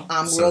so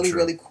I'm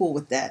really cool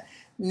with that.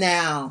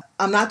 Now,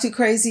 I'm not too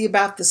crazy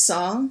about the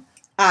song.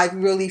 I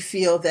really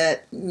feel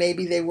that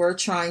maybe they were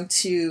trying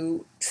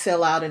to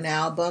fill out an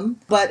album,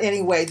 but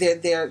anyway,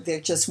 they're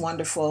just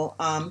wonderful.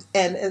 And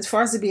as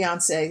far as the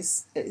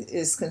Beyonce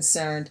is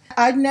concerned,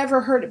 I'd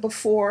never heard it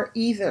before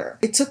either.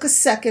 It took a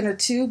second or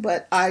two,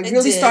 but I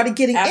really started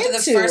getting into it.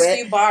 After the first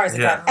few bars, it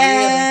got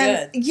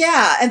really good.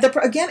 Yeah,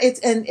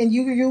 and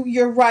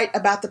you're right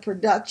about the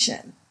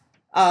production.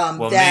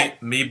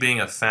 Me being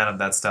a fan of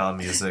that style of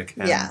music,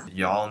 and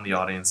y'all in the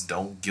audience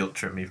don't guilt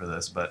trip me for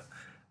this, but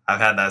I've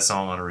had that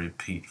song on a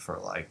repeat for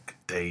like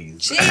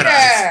days. Cheater!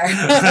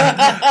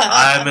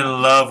 I'm in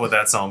love with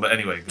that song. But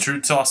anyway, true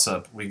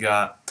toss-up. We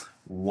got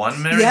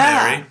one Mary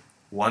Mary,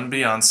 one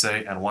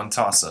Beyonce, and one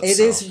toss-up. It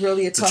is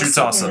really a toss-up. It's a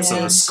true toss-up.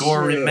 So the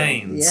score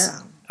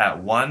remains at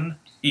 1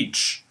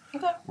 each.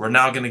 Okay. We're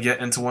now going to get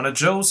into one of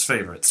Joe's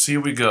favorites.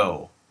 Here we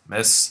go.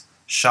 Miss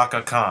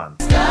Chaka Khan.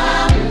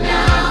 Stop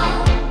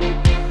now.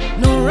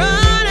 No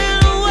run.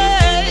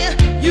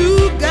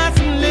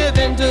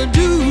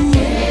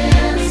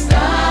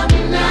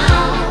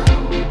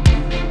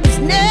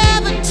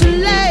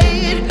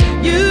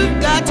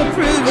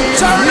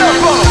 Turn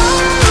up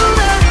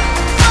on.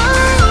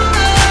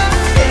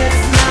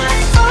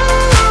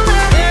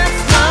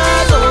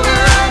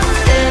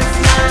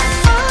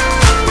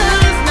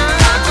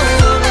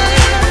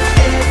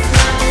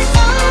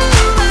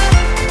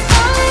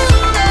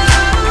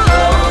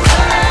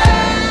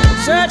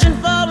 Searching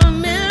for a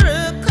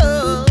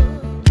miracle.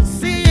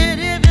 See it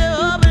if you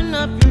open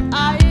up your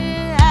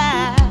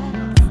eyes.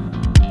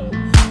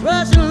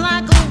 Rushing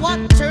like a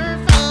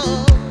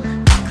waterfall.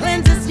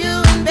 Cleanses you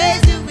and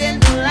bathes you in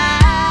the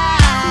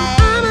light.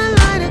 I'ma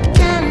light a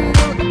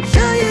candle.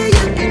 Show you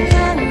you can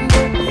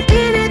handle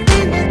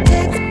anything that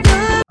takes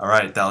your.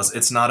 Alright, that was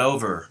It's Not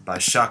Over by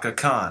Shaka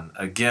Khan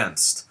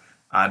against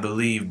I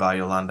Believe by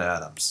Yolanda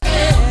Adams.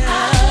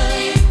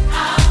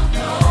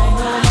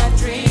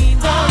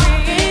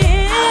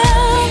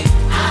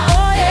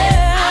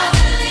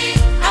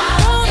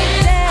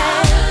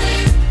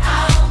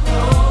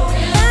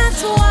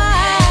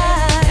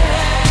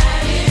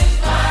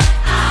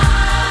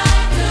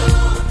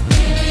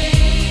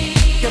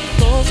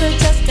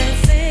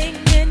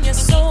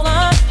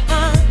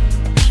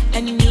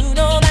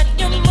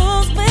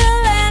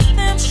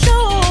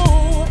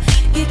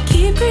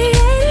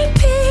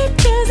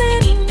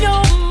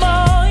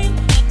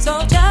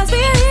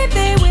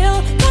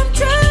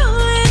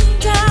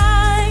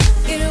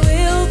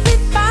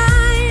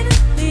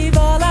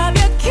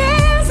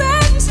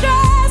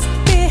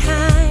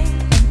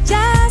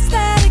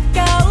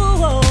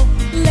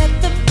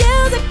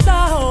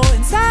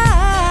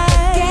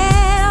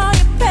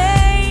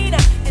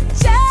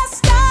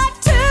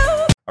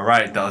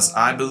 Alright, that was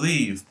I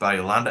Believe by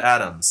Yolanda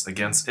Adams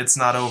against It's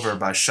Not Over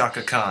by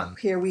Shaka Khan.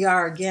 Here we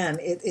are again.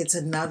 It's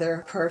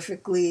another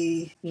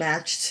perfectly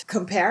matched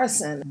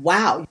comparison.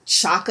 Wow,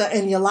 Shaka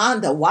and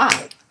Yolanda.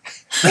 Why?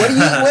 What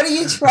are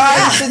you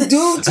trying to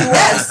do to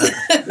us?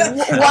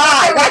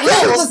 Why? Why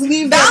can't you just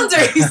leave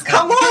boundaries?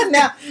 Come on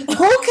now.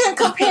 Who can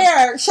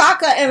compare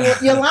Shaka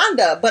and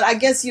Yolanda? But I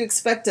guess you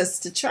expect us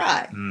to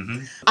try.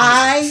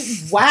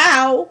 Mm-hmm.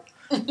 Wow.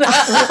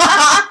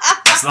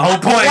 That's the whole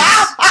point.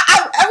 Wow.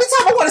 Every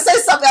time I want to say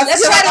something, I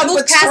feel like I'm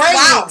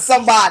betraying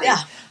somebody.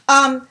 Yeah.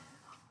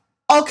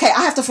 Okay,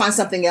 I have to find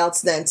something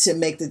else then to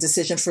make the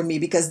decision for me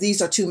because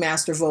these are two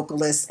master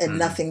vocalists and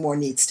nothing more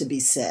needs to be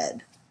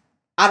said.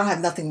 I don't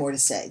have nothing more to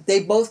say.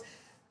 They're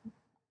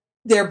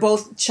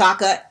both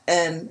Shaka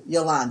and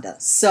Yolanda.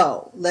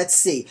 So let's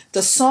see.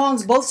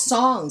 Both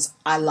songs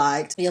I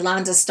liked.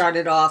 Yolanda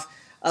started off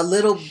a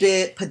little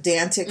bit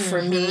pedantic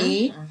for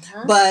me,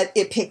 but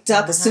it picked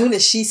up as soon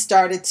as she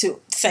started to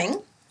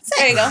Sing.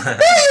 There you go. There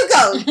you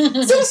go.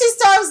 As soon as she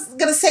started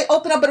going to say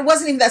open up, but it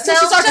wasn't even that. As soon as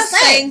she started to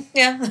sing.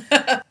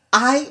 Yeah.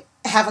 I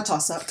have a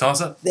toss-up.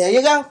 Toss-up. There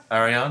you go.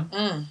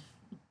 Ariane?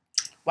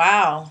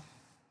 Wow.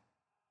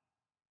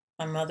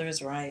 My mother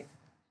is right.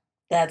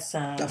 That's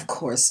Of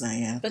course I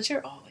am. But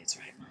you're always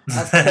right, Mom.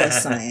 Of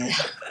course I am.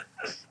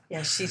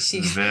 Yeah, she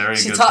Very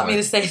she good taught point. me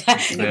to say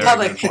that in Very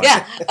public. good point.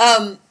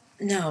 Yeah.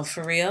 No,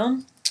 for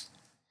real.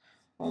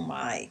 Oh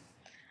my.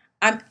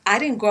 I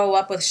didn't grow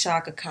up with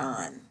Shaka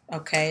Khan.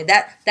 Okay,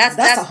 that's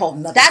a whole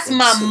nother That's thing,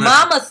 my too.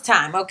 mama's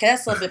time. Okay,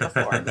 that's a little bit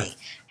before me.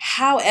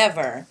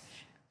 However,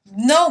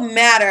 no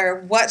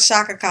matter what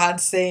Shaka Khan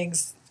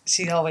sings,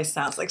 she always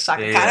sounds like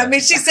Shaka Khan. I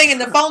mean, she's singing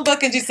the phone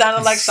book and she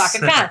sounded like Shaka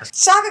Khan.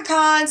 Shaka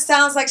Khan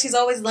sounds like she's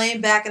always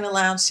laying back in the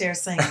lounge chair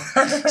singing.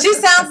 She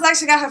sounds like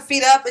she got her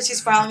feet up and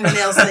she's filing her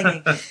nails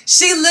singing.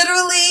 She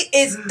literally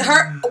is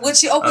when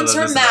she opens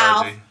her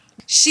mouth.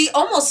 She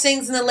almost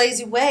sings in a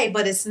lazy way,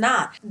 but it's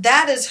not.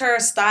 That is her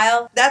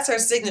style. That's her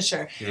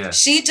signature. Yeah.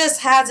 She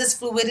just has this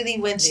fluidity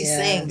when she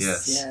sings.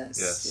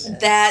 Yes.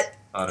 That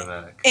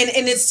Automatic. and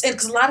it's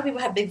because a lot of people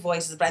have big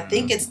voices, but I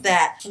think it's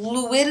that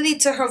fluidity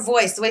to her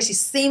voice, the way she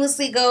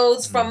seamlessly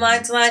goes from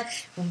line to line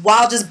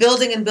while just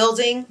building and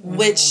building,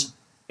 which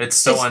It's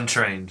so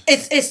untrained.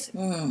 it's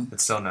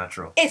so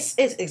natural. It's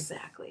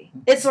exactly.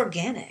 It's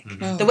organic.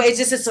 The way it's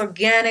just this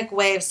organic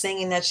way of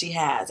singing that she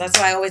has. That's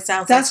why it always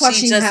sounds That's like why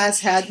she has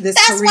had this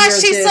That's career why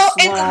she's this so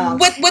long.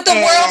 with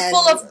a world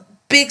full of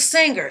big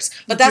singers.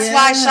 But that's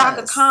why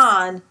Shaka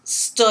Khan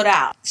stood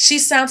out. She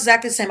sounds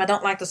exactly the same. I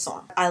don't like the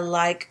song. I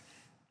like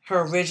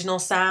her original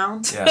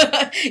sound.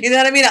 Yeah. You know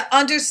what I mean? I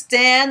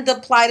understand the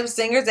plight of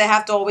singers. They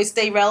have to always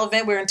stay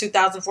relevant. We're in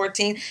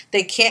 2014.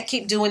 They can't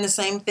keep doing the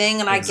same thing,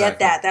 and I get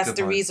that. That's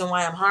the reason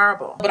why I'm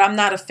horrible. But I'm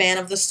not a fan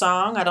of the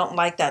song. I don't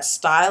like that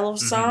style of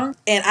song.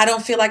 And I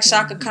don't feel like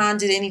Shaka Khan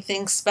did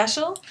anything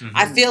special.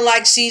 I feel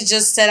like she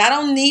just said, I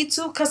don't need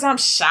to because I'm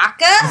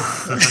Shaka.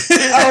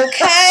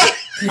 Okay?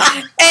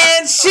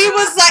 And she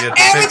was like,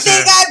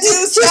 everything I do.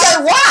 She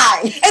said, why?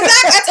 And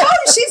I told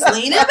you, she's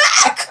leaning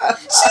back.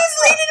 She's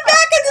leaning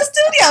back in the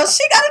studio.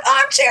 She got an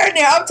armchair in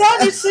there. I'm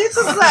telling you, she's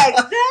just like,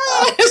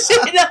 no.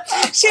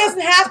 She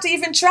doesn't have to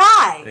even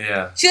try.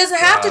 Yeah. She doesn't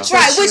have to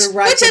try, which is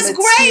great.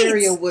 The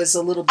material was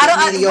a little bit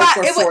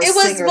mediocre for a it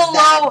was singer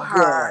below that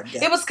her.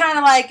 good. It was kind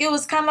of like,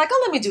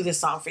 oh, let me do this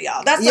song for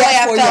y'all. That's the way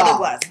I felt it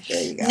was.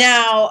 There you go.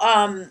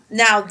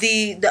 Now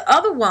the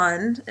other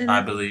one,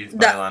 I Believe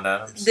by Yolanda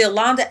Adams. the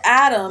Yolanda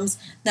Adams,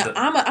 Now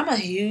I'm a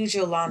huge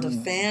Yolanda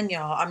fan,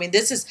 y'all. I mean,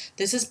 this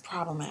is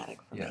problematic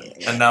for me.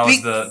 And that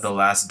was the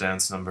last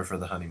dance number for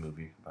the Honey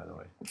movie, by the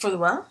way. For the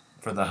what?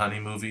 For the Honey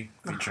movie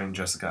featuring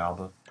Jessica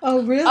Alba.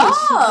 Oh, really?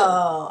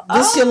 Oh,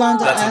 This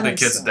Yolanda That's what Adams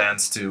the kids song.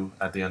 dance to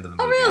at the end of the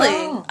movie. Oh, really?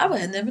 Oh. I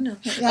would never know.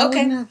 Yeah, I would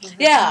Okay. never.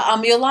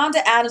 Yeah,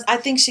 Yolanda Adams. I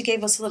think she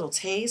gave us a little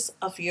taste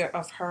of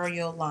her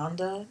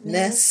Yolanda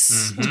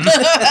Ness. Mhm.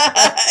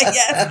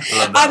 Yes,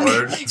 Love that I mean,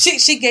 word.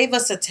 she gave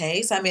us a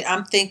taste. I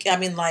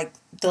mean, like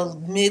the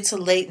mid to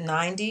late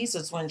 '90s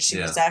is when she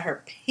was at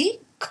her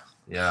peak.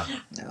 Yeah.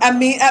 I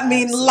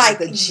mean, like,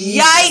 the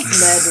Jesus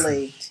yikes.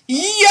 medley.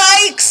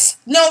 Yikes!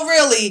 No,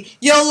 really.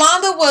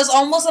 Yolanda was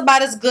almost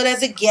about as good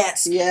as it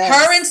gets. Yes.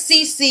 Her and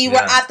Cece were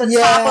Yeah. at the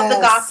top of the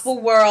Yes. gospel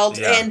world,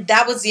 Yeah. and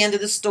that was the end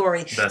of the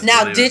story. Best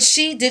Now, believe did it.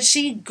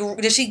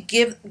 she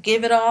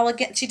give it all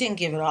again? She didn't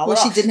give it all. Well,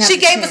 at she all. didn't have She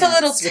the gave us a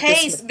little chance with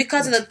taste this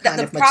because of kind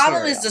the of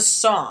problem material. is the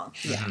song.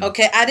 Yeah.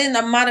 Okay,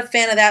 I'm not a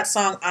fan of that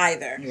song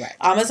either. Right.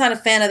 I'm just not a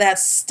fan of that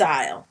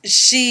style.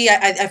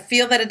 I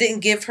feel that it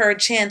didn't give her a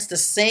chance to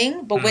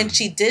sing, but when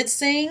she did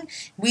sing,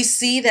 we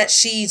see that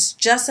she's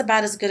just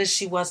about as good as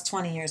she was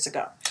 20 years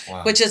ago,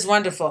 Wow. which is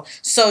wonderful.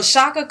 So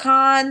Shaka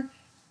Khan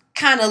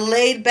kind of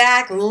laid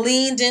back,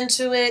 leaned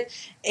into it,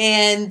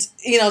 and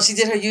she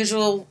did her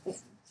usual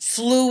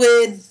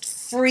fluid,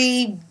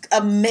 free,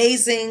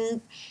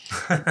 amazing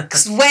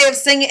way of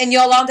singing, and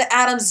Yolanda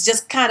Adams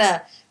just kind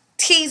of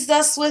teased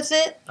us with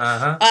it.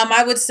 Uh-huh.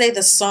 I would say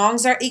the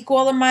songs are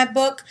equal in my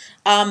book,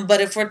 but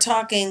if we're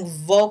talking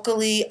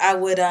vocally, I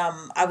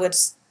would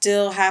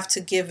still have to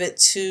give it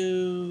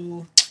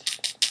to.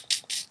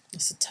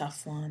 It's a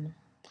tough one.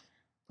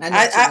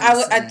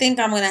 I think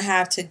I'm gonna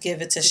have to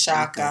give it to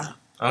Shaka.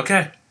 Okay.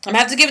 I'm gonna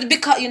have to give it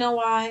because you know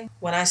why?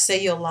 When I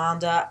say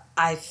Yolanda,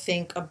 I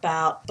think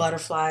about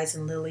butterflies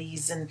and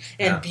lilies and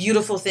Yeah.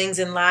 beautiful things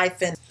in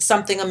life and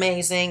something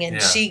amazing.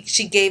 And Yeah.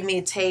 she gave me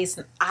a taste,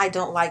 and I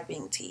don't like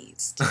being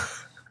teased.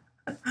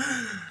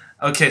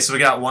 Okay, so we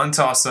got one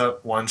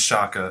toss-up, one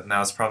Shaka.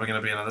 Now it's probably going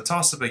to be another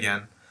toss-up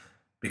again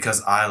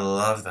because I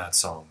love that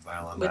song by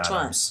Yolanda Which one?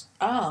 Adams.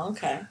 Oh,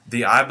 okay.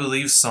 The I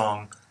Believe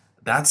song,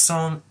 that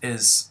song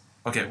is...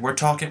 Okay, we're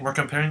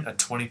comparing a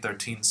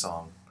 2013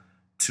 song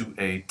to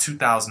a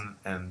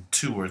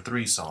 2002 or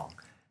 3 song.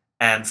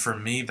 And for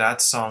me,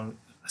 that song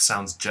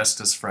sounds just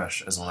as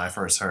fresh as when I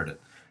first heard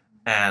it.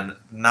 And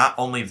not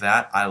only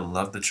that, I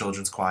love the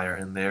children's choir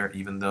in there,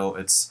 even though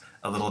it's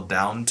a little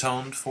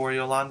down-toned for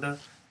Yolanda.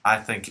 I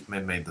think it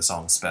made the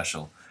song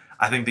special.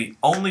 I think the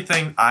only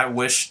thing I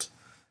wished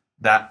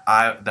that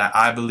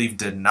I Believe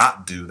did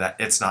not do, that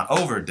It's Not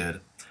Over did,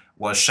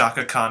 was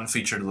Shaka Khan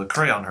featured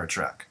Lecrae on her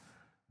track.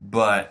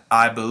 But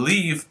I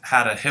Believe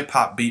had a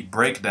hip-hop beat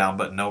breakdown,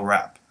 but no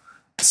rap.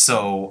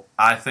 So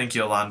I think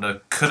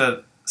Yolanda could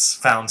have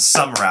found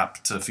some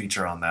rap to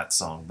feature on that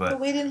song, But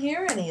we didn't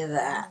hear any of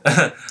that.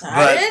 but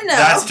I didn't know.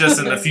 that's just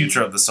in the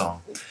future of the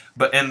song.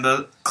 But in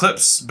the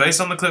clips,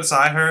 based on the clips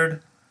I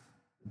heard,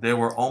 they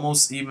were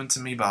almost even to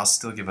me, but I'll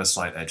still give a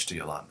slight edge to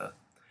Yolanda.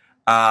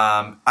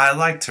 I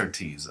liked her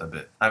tease a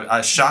bit.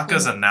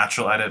 Shaka's a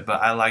natural edit,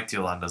 but I liked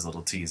Yolanda's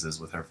little teases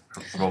with her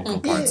vocal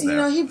parts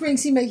there. He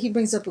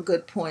brings up a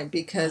good point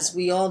because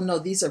we all know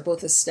these are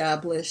both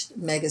established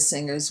mega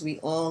singers. We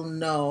all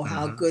know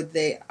how good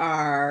they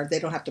are. They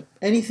don't have to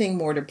anything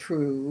more to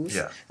prove.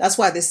 Yeah. That's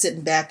why they're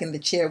sitting back in the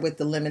chair with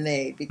the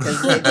lemonade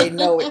because they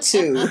know it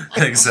too.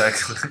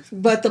 Exactly.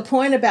 But the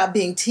point about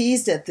being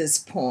teased at this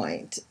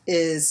point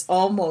is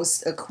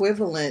almost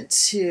equivalent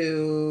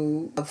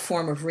to a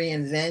form of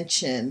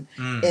reinvention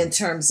in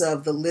terms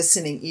of the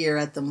listening ear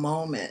at the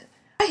moment.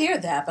 I hear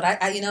that, but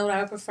I you know what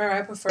I prefer?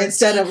 I prefer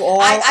Instead of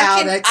all I out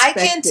can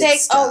expected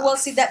take. stuff. Oh well,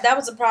 see that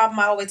was a problem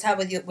I always had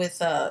with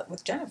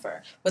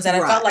Jennifer was that I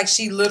Right. felt like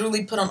she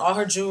literally put on all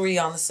her jewelry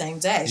on the same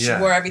day. She Yeah,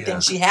 wore everything yeah.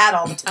 she had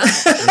all the time.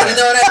 You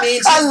know what I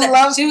mean?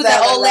 She was that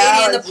that old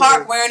lady in the analogy.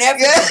 park wearing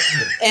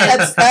everything.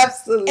 That's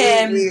absolutely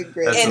and-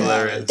 great. That's And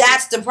hilarious.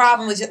 that's the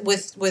problem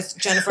with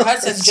Jennifer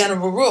Hudson's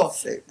general rule.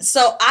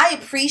 So I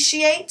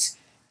appreciate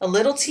a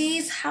little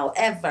tease,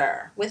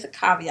 however, with a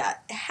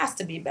caveat, it has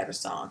to be a better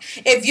song.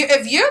 If you're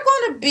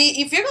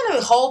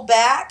gonna hold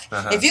back,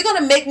 if you're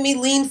gonna make me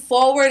lean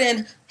forward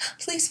and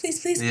please,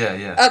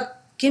 Yeah.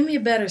 give me a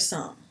better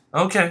song.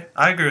 Okay,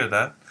 I agree with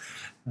that.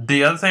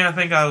 The other thing I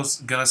think I was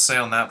going to say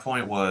on that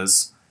point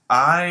was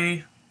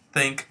I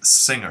think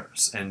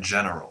singers in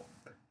general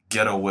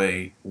get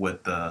away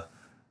with the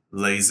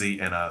lazy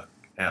and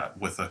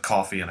with a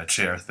coffee and a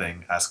chair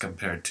thing as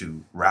compared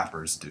to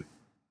rappers do.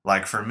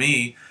 Like for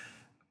me,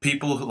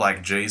 people who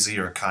like Jay-Z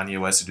or Kanye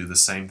West who do the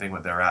same thing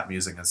with their rap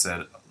music and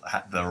said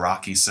the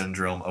Rocky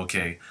syndrome,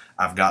 okay,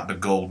 I've got the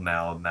gold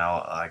now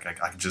I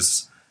can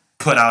just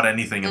put out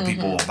anything and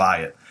people will buy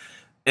it.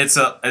 It's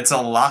a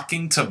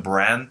locking to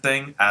brand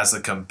thing as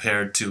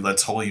compared to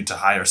let's hold you to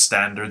higher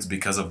standards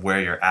because of where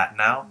you're at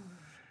now.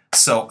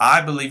 So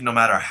I believe no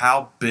matter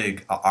how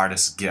big an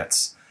artist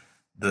gets,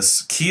 the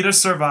key to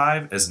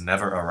survive is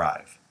never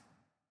arrive.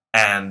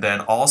 And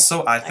then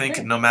also I think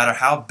agree. no matter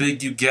how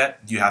big you get,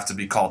 you have to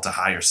be called to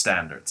higher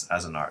standards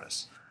as an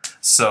artist.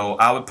 So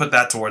I would put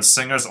that towards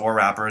singers or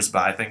rappers,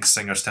 but I think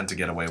singers tend to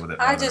get away with it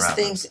more I than just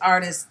think rappers.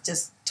 artists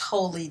just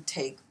totally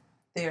take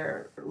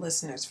their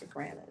listeners for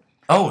granted.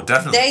 Oh,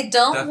 definitely. They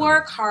don't Definitely.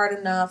 work hard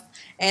enough,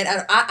 and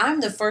I'm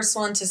the first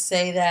one to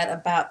say that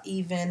about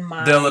even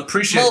They'll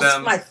appreciate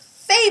them. my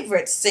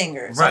favorite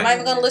singers. Right. I'm not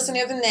even going to listen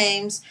to their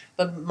names,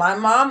 but my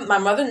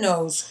mother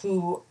knows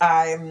who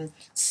I'm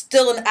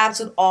still in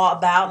absolute awe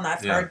about, and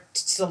I've heard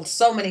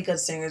so many good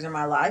singers in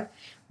my life.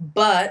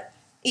 But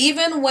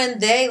even when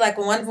when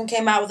one of them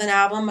came out with an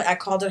album, I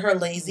called it her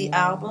lazy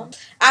album.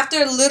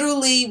 After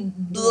literally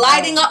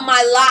lighting up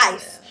my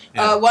life.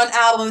 One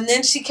album, and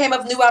then she came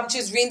up with a new album. She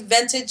was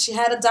reinvented. She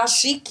had a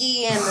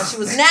dashiki, and she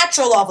was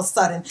natural all of a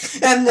sudden.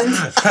 And then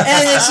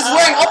she's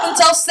wearing open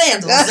toe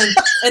sandals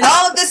and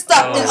all of this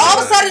stuff. And all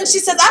of a sudden, she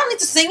says, "I don't need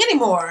to sing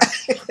anymore.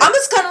 I'm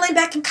just gonna lay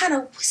back and kind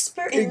of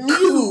whisper and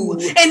mew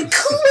and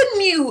coo and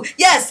mew."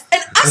 Yes,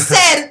 and I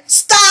said,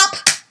 "Stop!"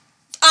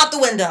 Out the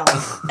window.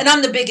 And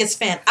I'm the biggest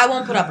fan. I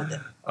won't put up with it.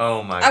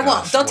 Oh my! I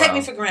won't. Don't take Wow.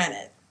 me for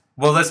granted.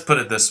 Well, let's put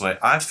it this way.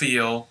 I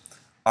feel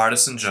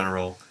artists in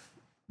general,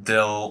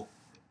 they'll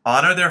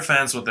honor their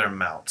fans with their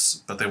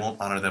mouths, but they won't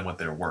honor them with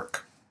their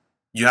work.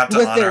 You have to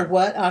With honor their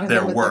what? Honor their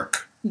them with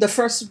work. The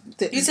first.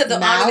 You said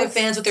they'll honor their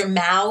fans with their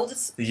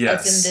mouths?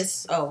 Yes. As in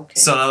this? Oh, okay.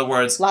 So in other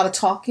words, A lot of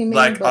talking. Maybe,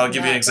 like but I'll give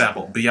you an not-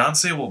 example.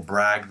 Beyonce will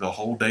brag the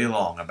whole day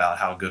long about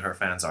how good her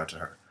fans are to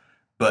her.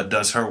 But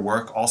does her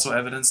work also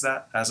evidence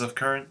that as of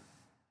current?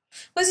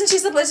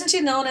 Isn't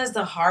she known as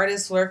the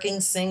hardest working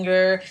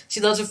singer? She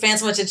loves her fans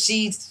so much that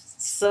she's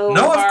so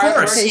No, of hard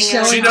course. working. She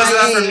and She does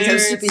that for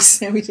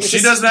tired. music.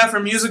 She does that for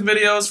music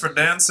videos, for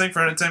dancing,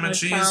 for entertainment.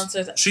 For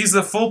concerts. She's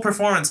the full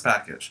performance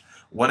package.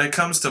 When it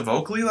comes to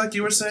vocally, like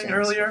you were saying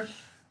earlier,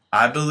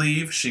 I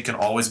believe she can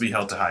always be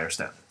held to higher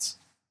standards.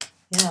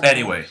 Yeah,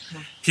 Anyway,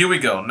 here we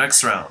go.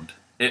 Next round.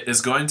 It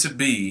is going to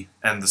be,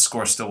 and the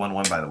score still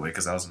 1-1 by the way,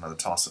 because that was another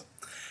toss-up.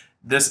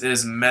 This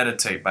is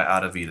Meditate by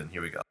Out of Eden.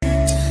 Here we go.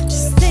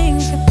 Just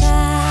think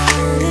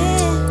about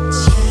it.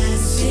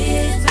 Just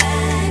sit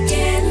back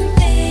and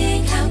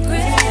think how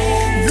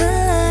great the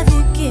love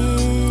you give.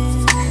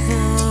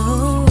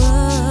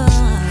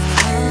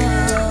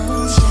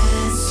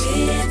 Just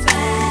sit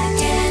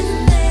back and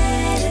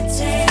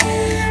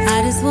meditate.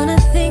 I just wanna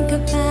think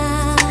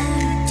about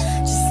it.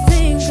 Just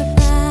think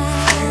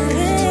about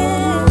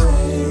it.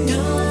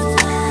 No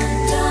one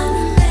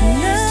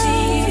compares to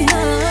you.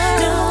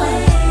 No way,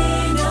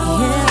 no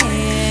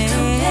way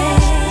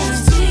compares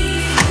to you.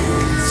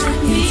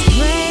 It's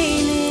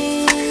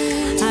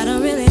raining. I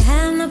don't really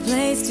have no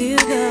place to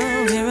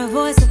go. Hear a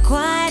voice of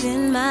quiet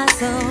in my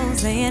soul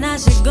saying I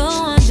should go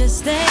on, just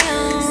stay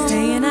on.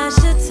 Saying I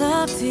should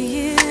talk to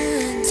you.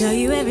 Tell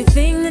you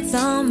everything that's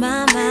on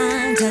my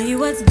mind. Tell you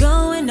what's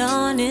going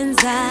on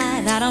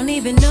inside. I don't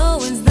even know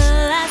when's the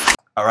last.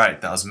 All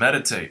right, that was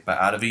Meditate by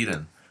Out of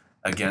Eden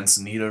against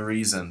Need a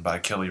Reason by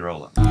Kelly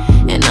Rowland.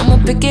 And I'ma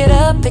pick it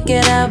up,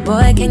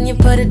 boy, can you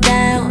put it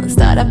down?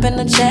 Start up in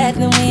the chat,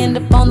 then we end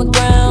up on the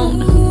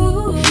ground.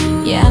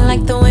 Yeah, I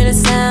like the way it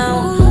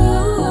sound.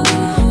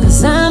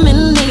 Cause I'm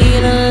in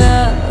need of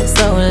love,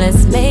 so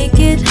let's make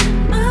it.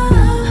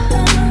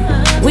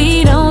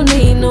 We don't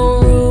need no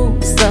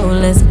rules, so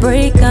let's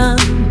break 'em.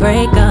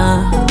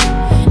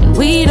 And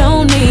we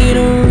don't need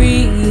a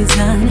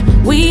reason,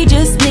 we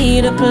just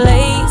need a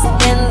place.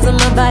 Hands on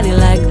my body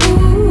like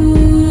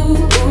ooh,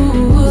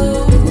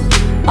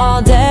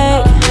 all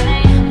day.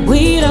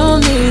 We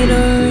don't need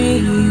a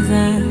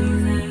reason.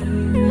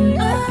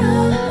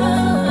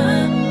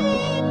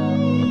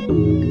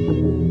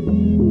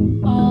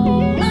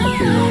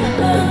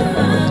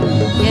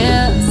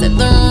 Yeah, set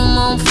the room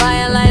on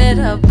fire, light it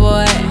up,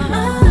 boy.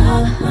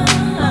 Oh,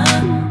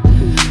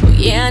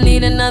 yeah, I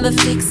need another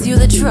fix, you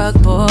the truck,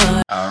 boy.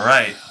 All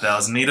right, that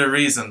was Need a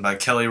Reason by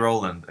Kelly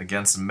Rowland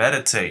against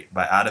Meditate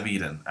by Out of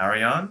Eden.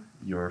 Ariane,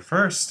 you're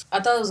first. I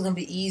thought it was gonna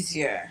be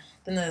easier.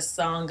 Then the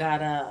song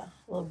got a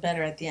little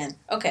better at the end.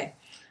 Okay,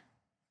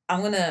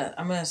 I'm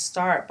gonna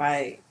start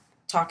by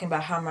talking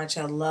about how much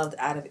I loved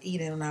Out of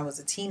Eden when I was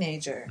a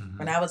teenager.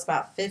 When I was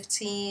about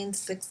 15,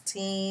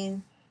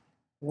 16.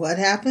 What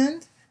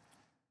happened?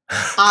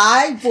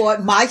 I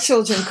bought my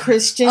children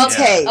Christian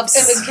Okay, tapes.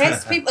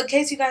 in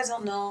case you guys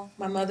don't know,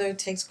 my mother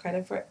takes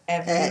credit for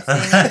everything.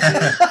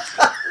 I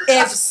do.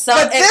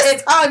 But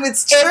this time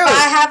it's true. If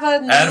I have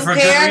a And new for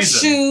good pair of reason.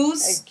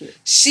 shoes, Thank you.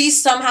 she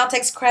somehow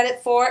takes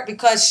credit for it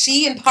because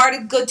she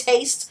imparted good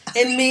taste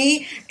in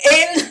me.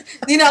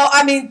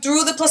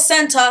 Through the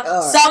placenta,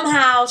 All right.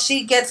 somehow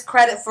she gets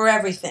credit for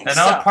everything. And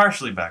So, I'll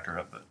partially back her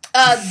up. But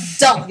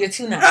don't. You're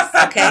too nice.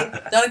 Okay,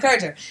 don't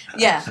encourage her.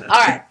 Yeah. All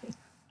right.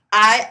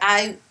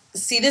 I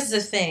see. This is the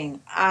thing.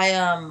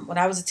 When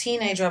I was a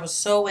teenager, I was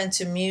so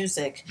into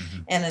music,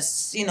 and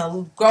it's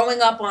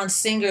growing up on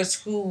singers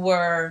who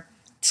were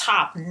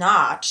top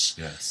notch.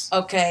 yes,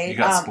 Okay. you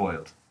got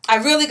spoiled. I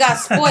really got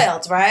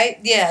spoiled, right?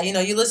 Yeah, you know,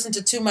 you listen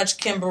to too much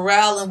Kim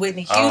Burrell and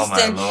Whitney Oh, my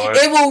Houston, Lord.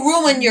 it will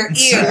ruin your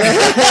ear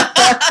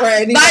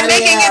by making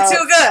it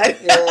too good.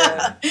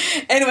 Yeah.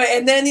 Anyway,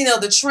 and then, you know,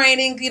 the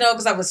training, you know,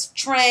 because I was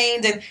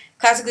trained and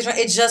classically trained,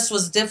 it just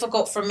was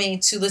difficult for me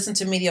to listen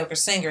to mediocre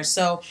singers.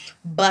 So,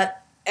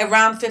 but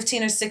around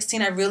 15 or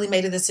 16, I really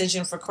made a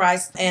decision for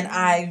Christ, and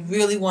I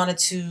really wanted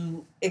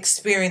to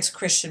experience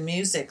Christian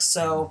music.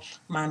 So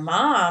my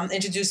mom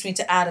introduced me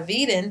to Out of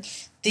Eden.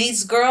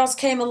 These girls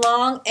came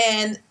along,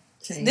 and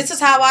this is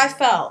how I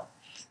felt.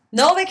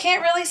 No, they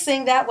can't really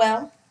sing that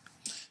well.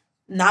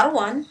 Not a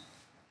one.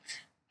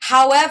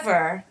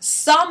 However,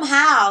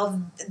 somehow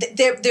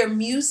their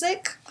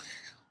music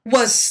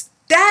was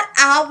that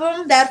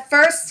album, that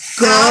first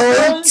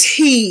album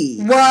T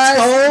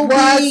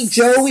was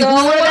Joey so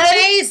Blue.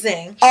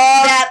 amazing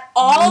that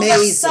all Amazing.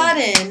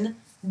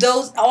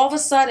 of a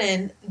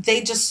sudden they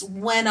just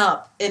went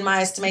up in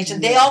my estimation.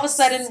 They all of a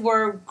sudden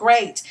were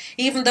great,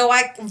 even though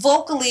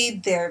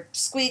vocally they're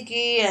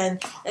squeaky,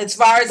 and as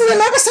far as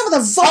Remember some of the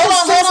vocals?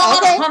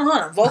 hold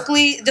on.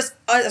 Vocally, just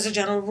as a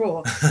general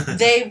rule,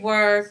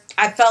 I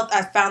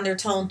found their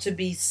tone to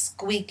be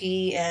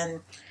squeaky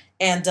and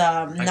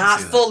not see that.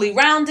 fully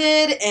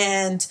rounded,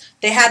 and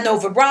they had no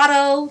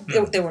vibrato.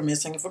 They were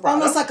missing a vibrato.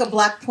 Almost like a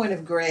Black Point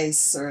of Grace,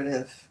 sort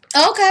of.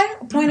 Okay,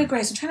 Point of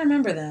Grace. I'm trying to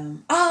remember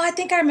them. Oh, I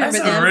think I remember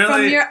That's a them from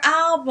really- your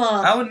album.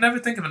 I would never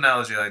think of an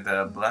analogy like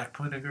that. Black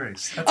Point of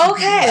Grace. That's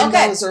Okay, In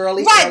okay. those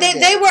early Right, days.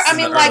 they were. I In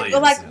mean, the like early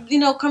years, yeah. you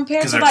know,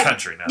 compared 'Cause to they're like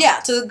country now. yeah,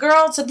 to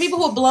the people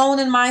who were blown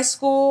in my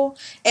school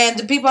and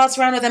the people I was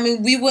surrounded with. I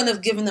mean, we wouldn't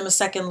have given them a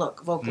second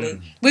look vocally.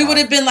 We would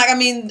have been like,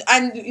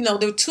 you know,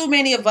 there were too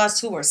many of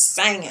us who were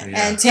singing.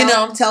 Yeah. And You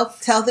know. tell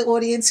the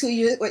audience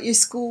what your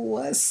school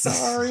was.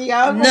 Sorry,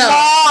 I'm a No.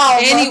 mom.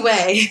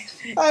 Anyway,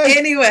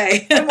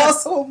 anyway. I'm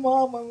also a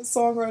mom. I'm a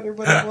songwriter,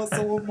 but I'm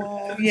also a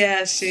mom.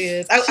 Yeah, she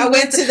is. I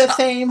went to the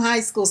Fame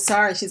High School.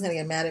 Sorry, she's gonna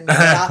get mad at me.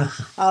 But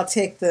I'll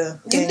take the.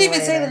 You didn't even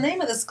say the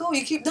name of the school.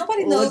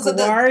 Nobody knows the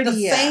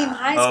LaGuardia. Fame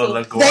High Oh, School.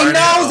 LaGuardia. They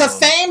know the Oh.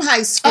 Fame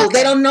High School. Okay.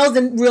 They don't know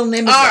the real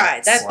name of All it.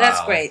 right, that's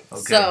Wow. great.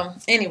 Okay. So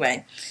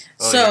anyway,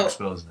 Oh, you're so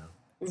exposed now.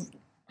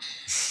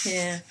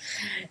 yeah.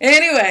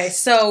 Anyway,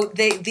 so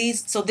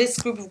this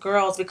group of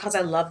girls, because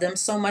I love them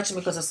so much and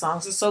because the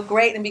songs are so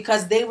great and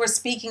because they were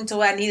speaking to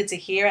what I needed to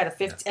hear as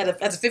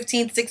a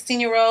 15,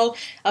 16-year-old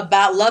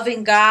about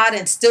loving God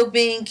and still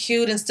being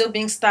cute and still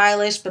being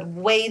stylish, but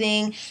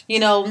waiting,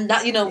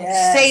 not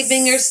Yes.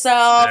 saving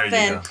yourself There you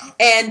and go.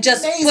 and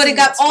just Amazing putting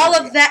up all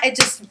experience. of that.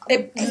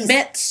 It Amazing.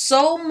 meant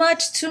so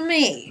much to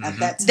me At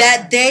that time.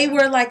 that they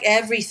were like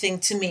everything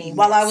to me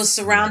while I was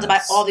surrounded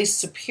Yes. by all these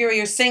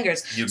superior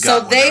singers. You got so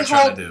what they they were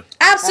trying hold to do.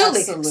 absolutely.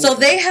 Absolutely. So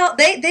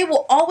they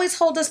will always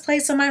hold this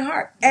place in my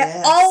heart.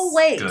 Yes.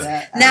 Always.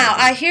 Good. Now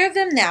I hear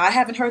them now. I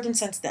haven't heard them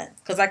since then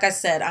because, like I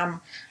said,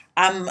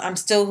 I'm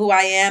still who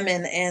I am,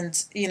 and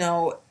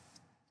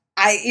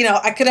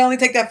I could only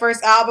take that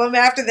first album.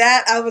 After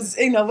that, I was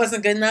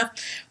wasn't good enough.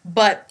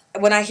 But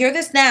when I hear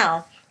this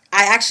now,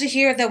 I actually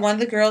hear that one of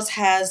the girls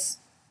has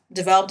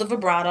developed a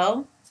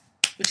vibrato,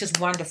 which is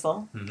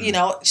wonderful.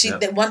 Mm-hmm.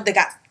 The one that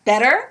got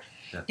better.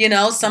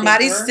 Yep.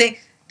 Somebody's Bigger. sing.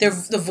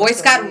 The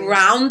voice got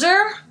rounder.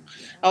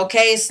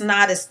 Okay, it's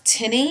not as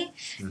tinny,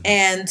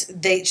 and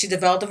she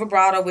developed a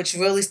vibrato, which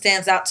really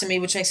stands out to me,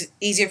 which makes it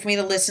easier for me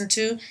to listen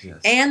to. Yes.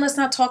 And let's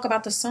not talk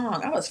about the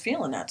song. I was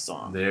feeling that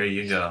song. There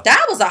you go.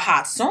 That was a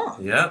hot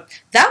song. Yep.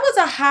 That was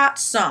a hot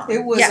song.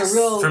 It was Yes. a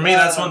real. For me,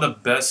 that's one of the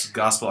best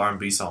gospel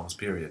R&B songs.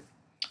 Period.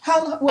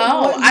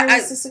 What year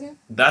is this again?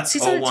 That's She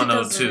said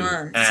 0102.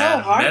 2001. And So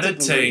hard to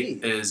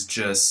Meditate believe. is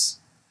just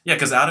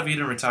because Out of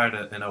Eden retired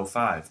in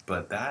 05,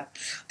 but that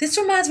This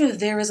reminds me of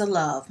 "There Is a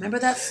Love." Remember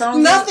that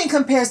song? Nothing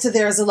compares to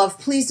 "There Is a Love."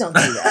 Please don't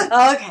do that.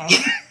 Okay.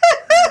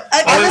 Oh,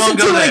 I we won't listened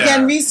go to it there.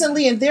 again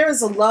recently, and "There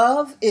Is a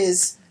Love"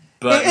 is.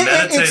 but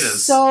Meditate it's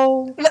is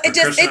so. It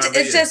just Christian R&B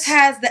it just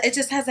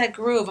is. has that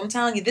groove. I'm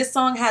telling you, this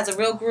song has a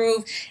real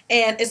groove,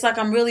 and it's like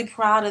I'm really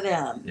proud of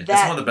them. it's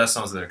that one of the best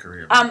songs of their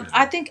career. in my opinion.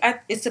 I think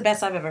it's the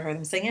best I've ever heard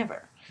them sing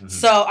ever. Mm-hmm.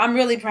 So I'm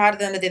really proud of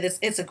them that did this.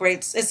 It's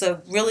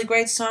a really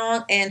great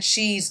song, and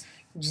she's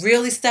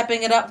really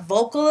stepping it up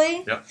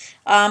vocally.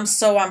 Yep.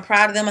 So I'm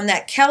proud of them on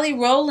that. Kelly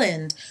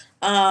Rowland.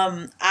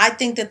 I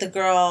think that the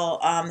girl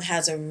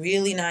has a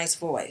really nice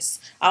voice.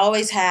 I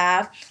always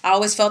have. I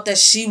always felt that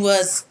she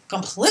was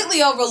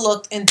completely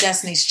overlooked in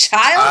Destiny's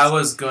Child. I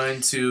was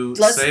going to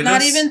Let's say not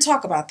this, even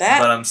talk about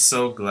that. but I'm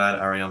so glad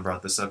Ariane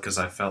brought this up because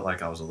I felt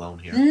like I was alone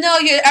here. No,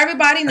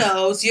 everybody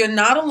knows you're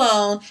not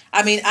alone.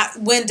 I mean,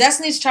 when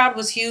Destiny's Child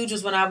was huge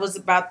was when I was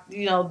about,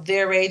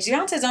 their age.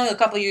 Beyonce's only a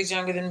couple years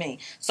younger than me.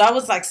 So I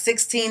was like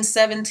 16,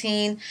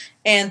 17.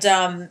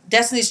 And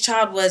Destiny's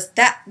Child was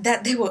that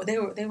they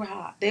were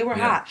hot. They were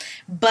hot.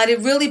 But it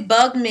really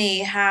bugged me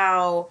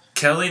how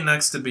Kelly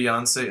next to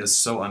Beyonce is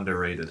so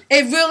underrated.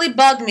 it really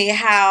bugged me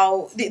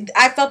how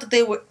I felt that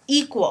they were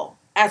equal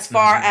as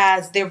far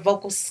as their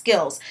vocal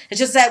skills. It's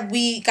just that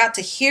we got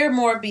to hear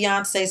more of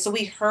Beyonce, so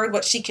we heard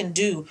what she can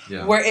do.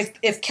 Yeah. Where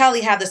if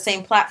Kelly had the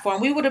same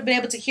platform, we would have been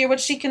able to hear what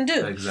she can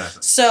do.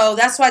 Exactly. So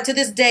that's why to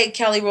this day,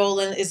 Kelly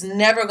Rowland is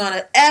never going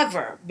to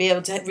ever be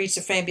able to reach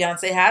the fame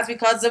Beyonce has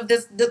because of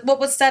what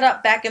was set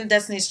up back in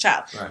Destiny's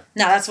Child. Right.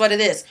 Now, that's what it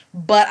is.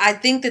 But I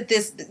think that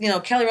this,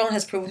 Kelly Rowland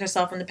has proven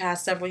herself in the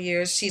past several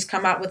years. She's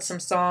come out with some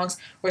songs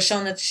where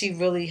shown that she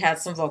really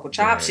has some vocal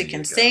chops. There She can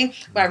you go. sing.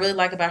 What I really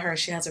like about her,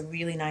 she has a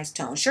really nice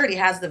tone. She already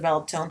has a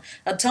developed tone.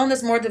 A tone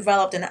that's more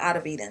developed than Out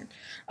of Eden.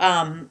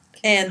 Her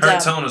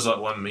tone is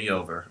what won me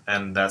over,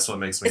 and that's what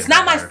makes me. It's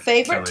not my admire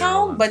favorite Kelly tone,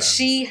 Rowland but fan.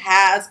 she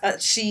has.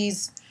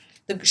 She's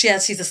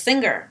a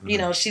singer.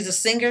 She's a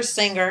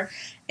singer,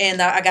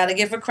 and I got to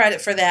give her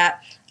credit for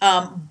that.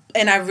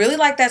 And I really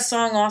like that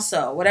song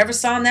also. Whatever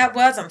song that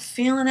was, I'm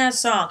feeling that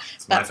song.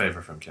 It's my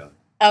favorite from Kelly.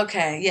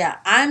 Okay, yeah,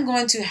 I'm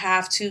going to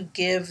have to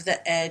give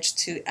the edge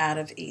to Out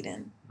of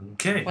Eden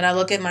Okay. when I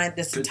look at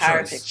this Good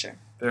entire choice. picture.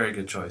 Very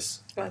good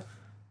choice. Go ahead.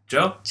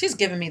 Joe? She's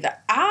giving me the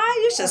eye.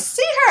 You should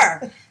see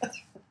her.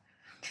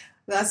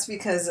 That's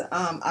because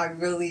I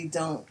really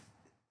don't.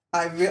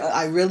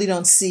 I really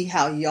don't see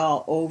how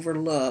y'all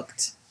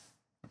overlooked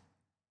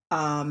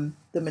the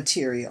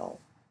material.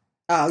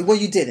 Well,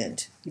 you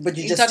didn't, but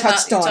you just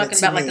touched on it. You're talking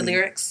to about me. like the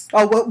lyrics.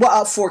 Oh,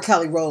 well, for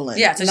Kelly Rowland.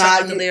 Yeah, to check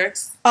out the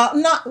lyrics,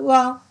 Not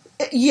well.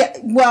 Yeah,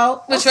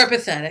 well, which are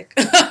pathetic.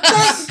 I'm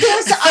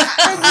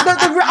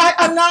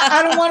not.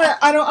 I don't want to.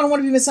 I don't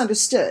want to be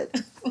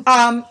misunderstood.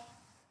 I'm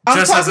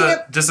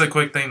Just a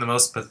quick thing. The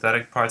most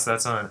pathetic parts of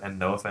that song, and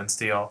no offense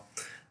to y'all,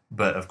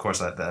 but of course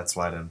that's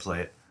why I didn't play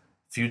it.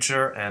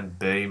 Future and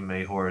Bay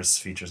Mayhor's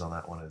features on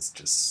that one is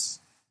just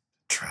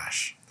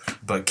trash.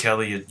 But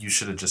Kelly, you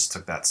should have just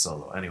took that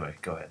solo. Anyway,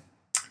 go ahead.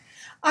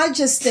 I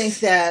just think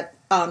that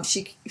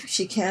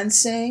she can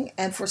sing,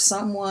 and for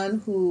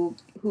someone who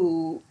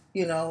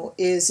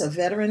is a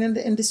veteran in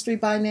the industry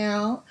by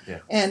now,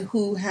 and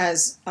who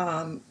has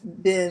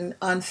been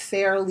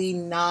unfairly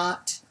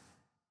not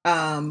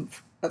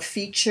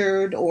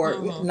featured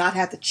or not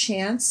had the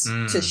chance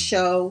to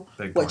show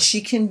what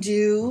she can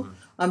do,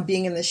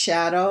 being in the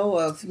shadow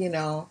of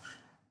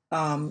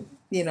of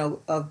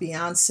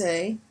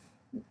Beyonce.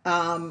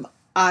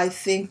 I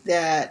think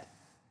that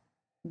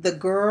the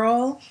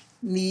girl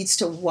needs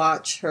to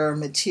watch her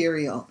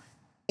material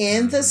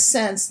in the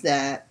sense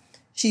that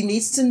she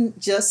needs to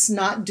just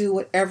not do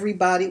what every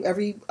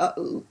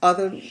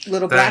other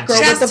little black girl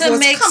with the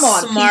voice. Come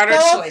on, smarter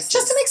people. choices.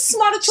 Just to make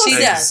smarter choices. She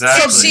does.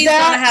 Exactly. So she's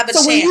going to have a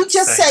chance. So when you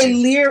just Thank say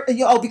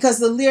you. because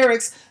the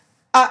lyrics,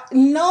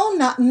 no,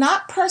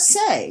 not per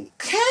se.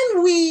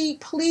 Can we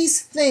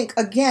please think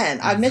again?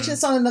 I mentioned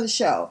this on another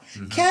show.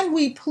 Can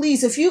we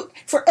please,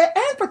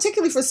 and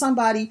particularly for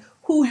somebody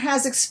who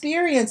has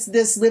experienced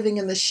this living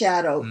in the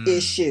shadow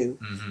issue,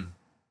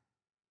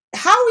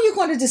 how are you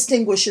going to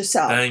distinguish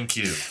yourself? Thank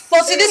you.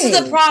 Well, see, this is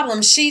the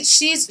problem.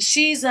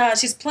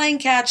 She's playing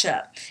catch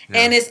up,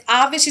 and it's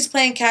obvious she's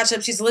playing catch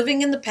up. She's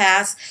living in the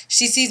past.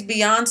 She sees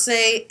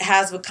Beyonce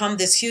has become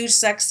this huge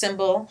sex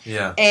symbol,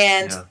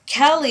 and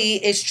Kelly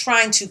is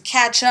trying to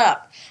catch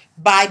up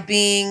by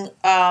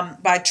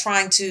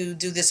trying to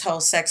do this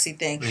whole sexy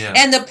thing. Yeah.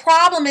 And the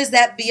problem is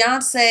that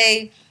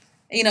Beyonce,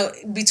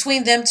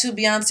 between them two,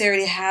 Beyonce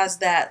already has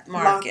that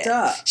market. Locked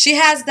up. She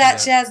has that. Yeah.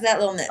 She has that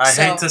little niche. I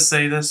hate to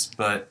say this,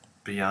 but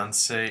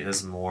Beyonce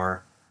is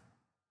more,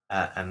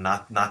 and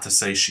not to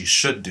say she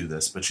should do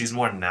this, but she's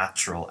more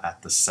natural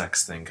at the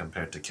sex thing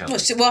compared to Kelly.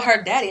 Well,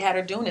 her daddy had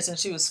her doing this when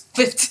she was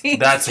 15.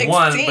 That's 16.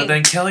 one, but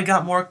then Kelly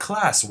got more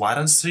class. Why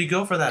doesn't she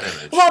go for that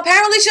image? Well,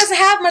 apparently she doesn't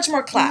have much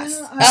more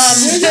class.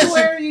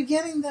 Where are you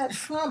getting that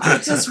from? I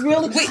just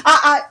really,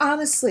 I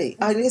honestly,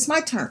 it's my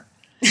turn.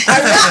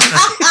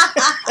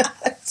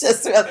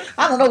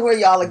 I don't know where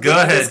y'all are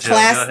getting this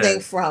class thing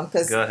from.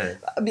 Go ahead.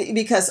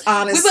 Because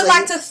honestly, we would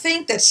like to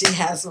think that she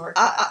has more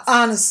class.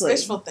 Honestly,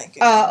 wishful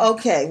thinking.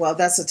 Okay, well,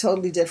 that's a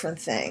totally different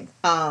thing.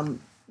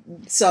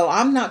 So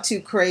I'm not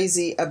too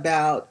crazy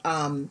about.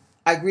 I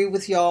agree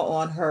with y'all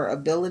on her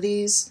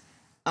abilities.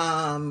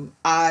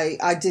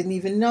 I didn't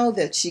even know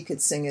that she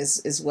could sing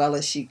as well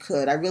as she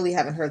could. I really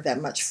haven't heard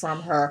that much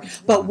from her.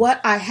 But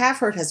what I have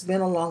heard has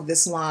been along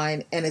this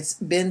line, and it's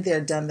been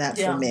there, done that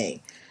for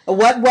me.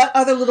 What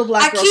other little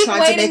black girl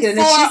trying to make it?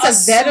 I keep waiting for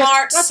she's a veteran.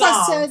 smart That's what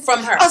I song said.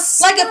 from her. A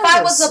Like if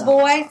I was a song.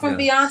 boy from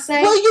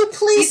Beyonce. Will you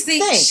please see,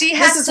 think? She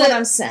has this is to, what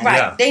I'm saying.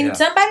 Right. Yeah,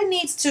 Somebody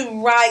needs to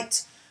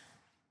write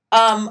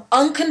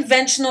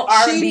unconventional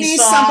R&B She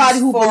needs songs somebody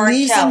who for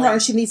believes Kelly. in her.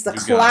 She needs the You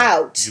got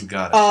clout it. You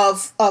got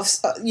it.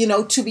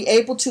 of to be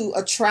able to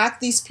attract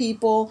these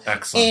people.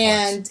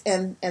 Excellent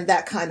and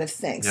that kind of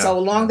thing. Yeah, So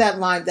along that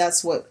line,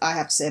 that's what I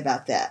have to say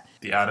about that.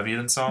 The Out of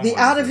Eden song? The What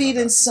do you Out of think about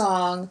Eden that?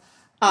 song,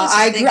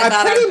 I agree. think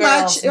about our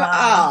girls,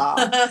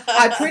 Mom.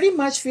 I pretty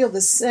much feel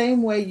the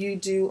same way you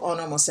do on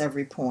almost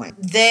every point.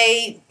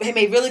 They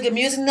made really good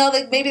music. No,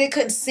 maybe they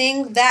couldn't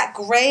sing that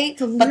great,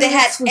 The but they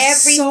had lyrics were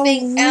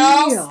everything so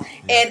else, real.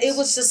 and it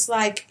was just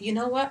like, you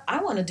know what?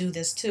 I want to do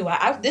this too.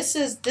 This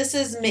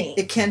is me.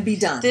 It can be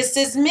done. This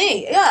is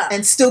me. Yeah.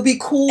 And still be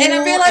cool. And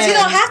I realized you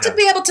don't have to Yeah.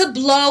 be able to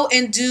blow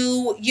and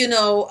do,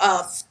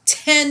 a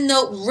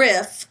 10-note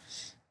riff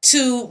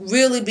to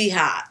really be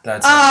hot.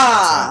 That's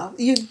right.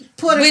 You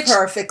put it Which-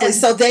 perfectly. and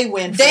So they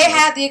win. For They me.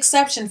 had the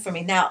exception for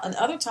me. Now, and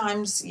other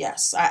times,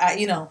 yes,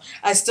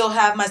 I still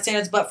have my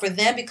standards, but for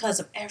them, because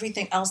of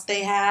everything else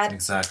they had,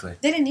 Exactly.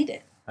 they didn't need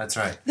it. That's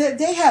right.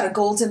 They had a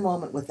golden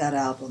moment with that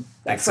album,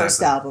 that first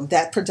Exactly. album,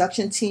 that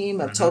production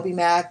team of Toby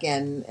Mac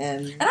and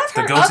And I've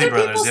The heard Goatee other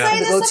Brothers, people yeah. say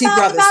The this Goatee about,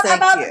 Brothers, about, thank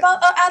about, you.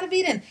 about Out of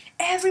Eden.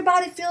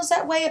 Everybody feels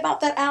that way about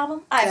that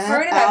album. I've That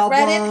heard it. I've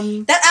read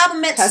album it. That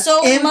album meant has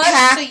so much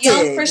to young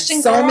impacted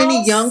Christian so girls.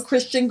 many young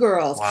Christian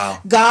girls.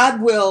 Wow.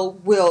 God will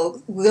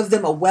give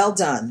them a well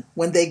done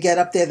when they get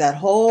up there. That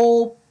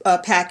whole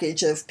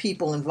package of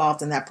people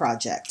involved in that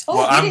project. Oh,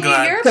 Well, you I'm didn't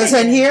glad- hear your Because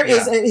and opinion. here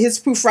is his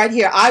proof right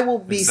here. I will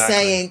be Exactly.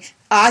 saying,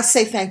 I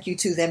say thank you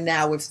to them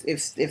now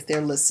if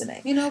they're listening.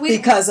 We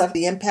Because of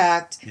the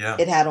impact Yeah.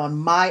 it had on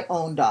my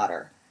own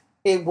daughter.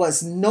 It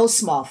was no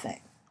small thing.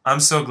 I'm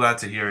so glad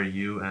to hear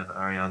you and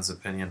Ariane's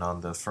opinion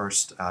on the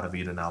first Out of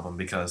Eden album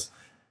because,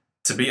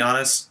 to be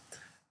honest,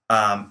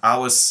 I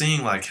was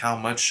seeing like how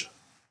much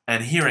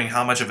and hearing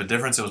how much of a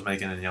difference it was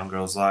making in young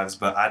girls' lives,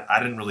 but I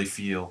didn't really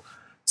feel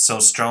so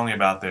strongly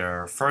about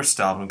their first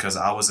album because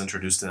I was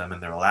introduced to them in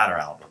their latter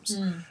albums.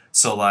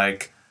 So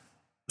like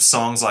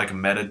songs like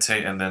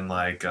Meditate and then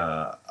like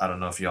I don't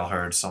know if y'all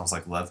heard songs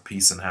like Love,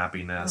 Peace, and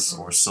Happiness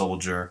or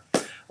Soldier.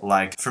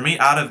 Like for me,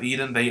 Out of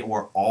Eden, they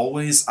were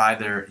always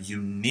either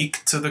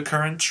unique to the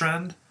current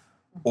trend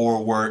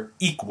or were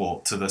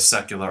equal to the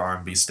secular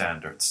R&B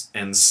standards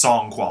in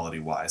song quality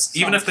wise.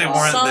 Even if they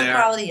weren't Song there,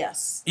 quality,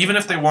 yes. even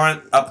if they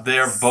weren't up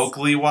there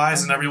vocally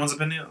wise in everyone's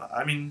opinion.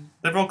 I mean,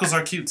 their vocals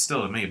are cute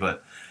still to me,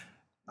 but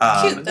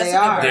Cute. That's They a good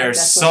are. word. their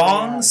That's what they are.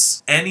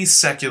 songs any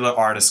secular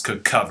artist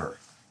could cover,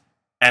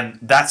 and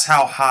that's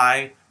how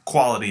high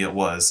quality it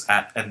was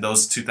in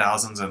those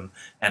 2000s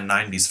and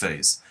 90s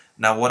phase.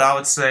 Now, what I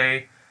would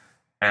say,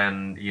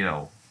 and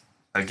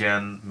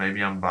again,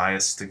 maybe I'm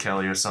biased to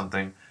Kelly or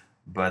something,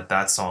 but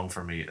that song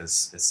for me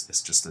is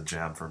just a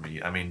jam for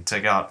me. I mean,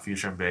 take out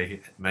Future and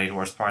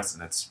Mayhor's parts,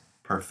 and it's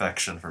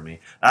perfection for me.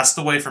 That's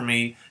the way for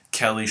me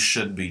Kelly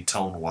should be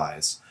tone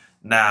wise.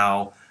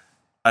 Now,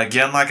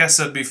 again, like I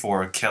said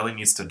before, Kelly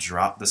needs to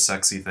drop the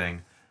sexy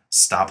thing,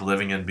 stop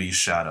living in B's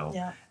shadow,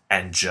 Yeah.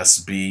 and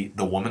just be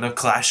the woman of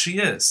class she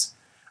is.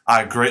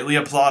 I greatly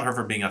applaud her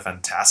for being a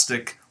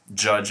fantastic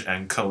judge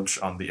and coach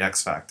on the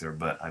X Factor,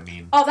 but I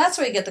mean, Oh, that's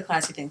where you get the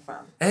classy thing from.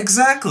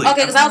 exactly.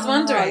 Okay, because I was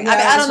wondering. yeah, I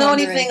mean, I I was don't know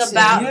wondering anything too.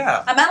 about.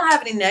 Yeah. I don't have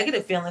any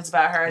negative feelings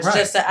about her. It's Right,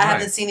 just that I right.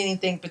 haven't seen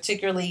anything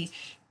particularly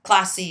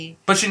classy.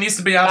 But she needs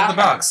to be out of the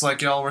About her. box,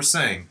 like y'all were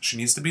saying. She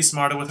needs to be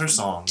smarter with her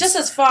songs. Just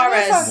as far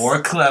as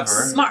more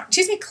clever. smart.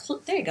 She's me.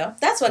 There you go.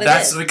 That's what it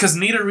That's is. because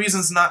Need a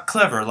Reason's not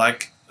clever.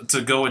 Like,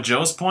 to go with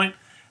Joe's point,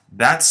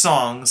 that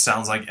song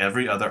sounds like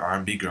every other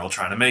R&B girl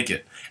trying to make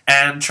it.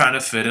 And trying to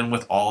fit in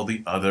with all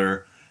the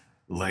other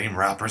lame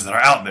rappers that are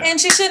out there. And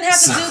she shouldn't have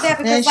to do that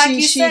because, And like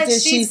you said,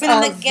 she's been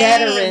in a the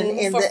veteran game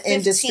in for the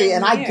industry,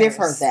 and I 15 give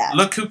her years. that.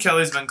 Look who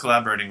Kelly's been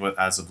collaborating with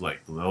as of late.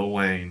 Lil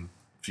Wayne,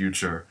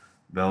 Future,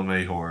 Belle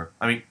Mayhor.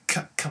 I mean,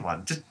 come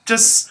on.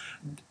 Just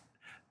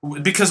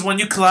because when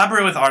you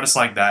collaborate with artists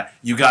like that,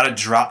 you got to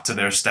drop to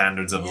their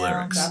standards of Yeah,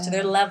 lyrics. got to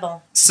their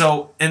level.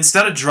 So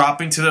instead of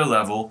dropping to their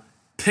level,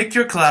 pick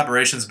your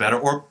collaborations better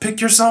or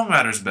pick your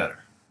songwriters better.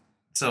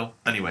 So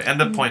anyway,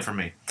 end of point for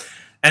me.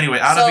 Anyway,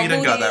 Out of Eden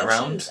who got do that you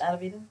round. choose? Out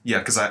of Eden. Yeah,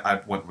 because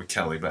I went with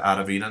Kelly, but Out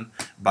of Eden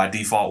by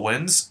default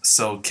wins.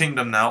 So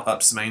Kingdom now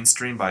ups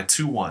mainstream by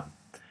 2-1.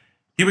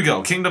 Here we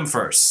go. Kingdom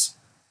first.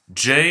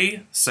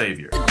 Jay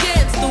Savior.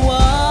 Against the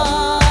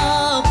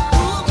wall,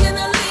 who can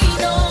I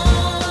lean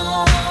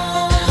on?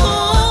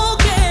 Who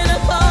can I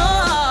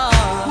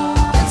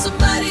call? Can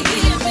somebody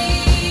hear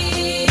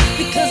me?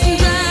 Because I'm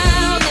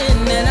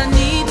drowning and I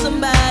need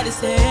somebody's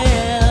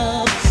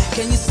help.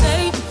 Can you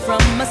save me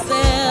from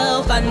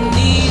myself? I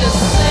need a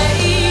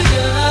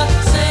savior,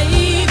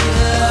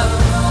 savior.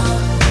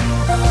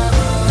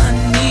 I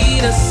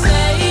need a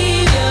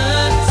savior,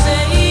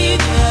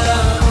 savior.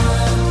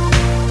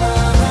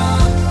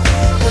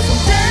 'Cause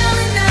I'm down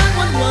in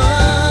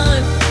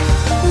 911,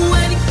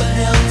 waiting for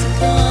help to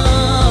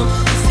come.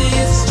 This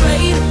is a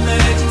straight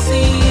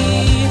emergency.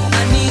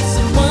 I need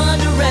someone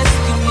to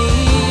rescue me.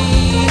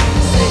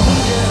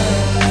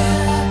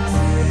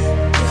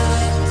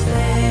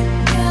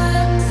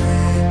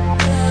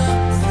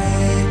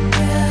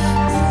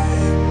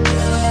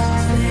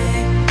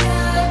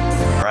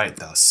 All right,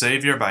 The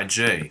Savior by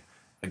Jay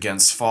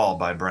against Fall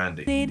by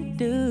Brandy.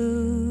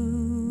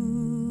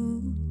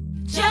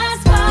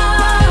 Just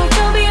fall,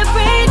 don't be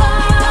afraid.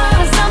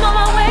 I'm on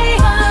my way,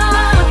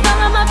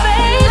 I'm on my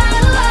face.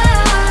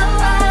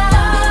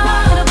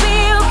 It'll be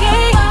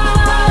okay.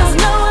 There's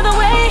no other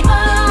way.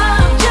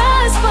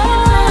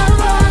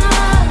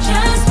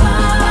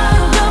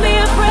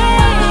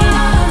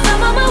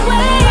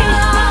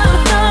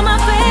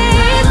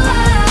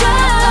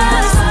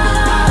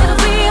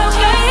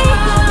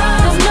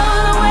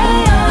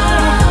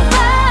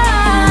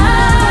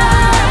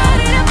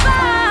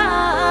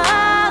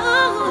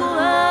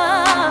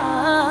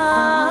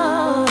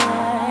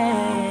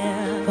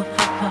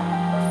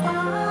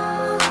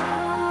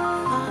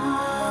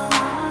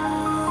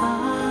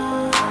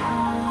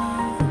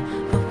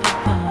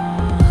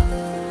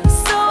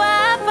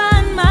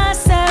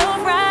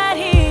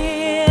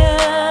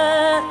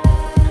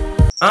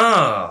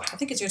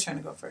 think it's your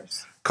turn to go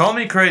first. Call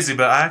me crazy,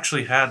 but I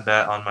actually had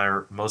that on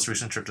my most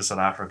recent trip to South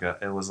Africa.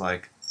 It was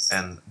like,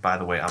 and by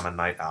the way, I'm a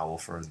night owl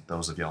for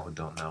those of y'all who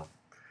don't know.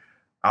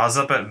 I was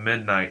up at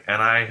midnight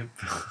and I...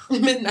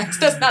 Midnight.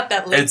 That's not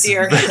that late,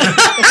 dear.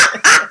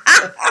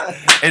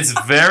 It's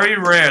very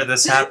rare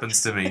this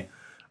happens to me.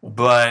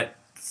 But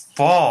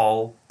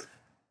Fall,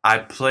 I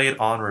played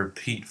on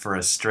repeat for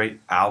a straight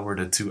hour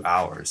to 2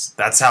 hours.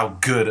 That's how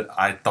good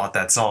I thought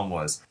that song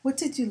was. What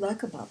did you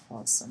like about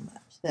Fall so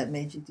much that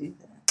made you do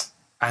that?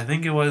 I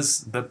think it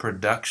was the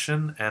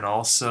production and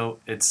also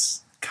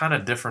its kind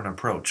of different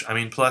approach. I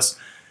mean, plus,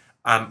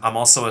 I'm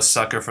also a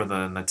sucker for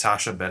the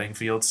Natasha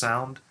Bedingfield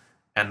sound.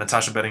 And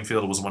Natasha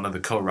Bedingfield was one of the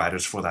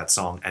co-writers for that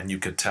song, and you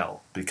could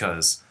tell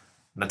because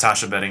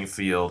Natasha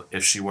Bedingfield,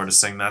 if she were to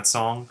sing that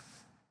song,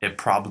 it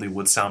probably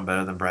would sound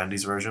better than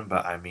Brandy's version,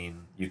 but I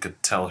mean, you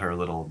could tell her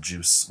little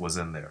juice was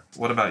in there.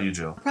 What about you,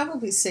 Joe?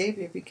 Probably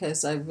Savior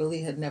because I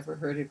really had never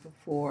heard it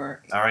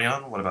before.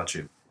 Ariane, what about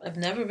you? I've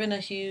never been a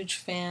huge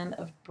fan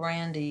of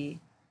Brandy.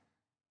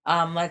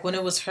 Like when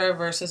it was her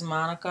versus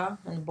Monica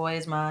and The Boy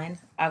Is Mine,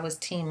 I was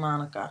Team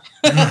Monica.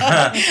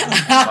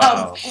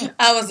 Wow.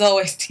 I was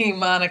always Team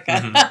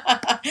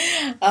Monica.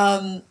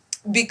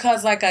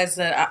 Because like I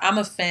said, I'm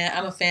a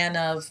fan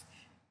of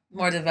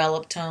more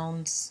developed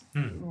tones,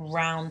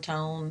 round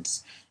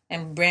tones,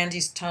 and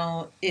Brandy's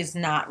tone is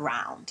not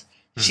round.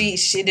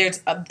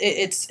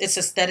 It's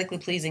aesthetically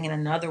pleasing in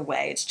another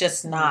way. It's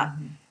just not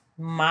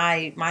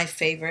my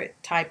favorite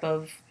type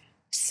of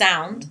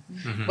sound.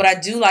 What I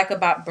do like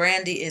about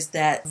Brandy is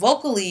that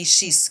vocally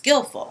she's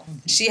skillful.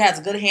 She has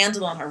a good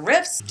handle on her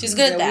riffs. She's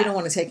good at that. We don't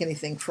want to take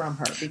anything from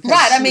her because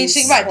right. I mean,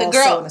 the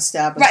girl. An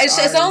established right.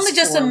 It's only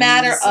just a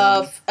matter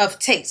of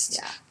taste.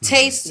 Yeah.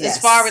 Taste as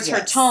far as her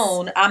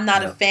tone. I'm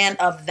not a fan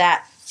of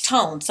that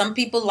tone. Some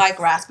people like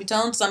raspy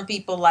tones. Some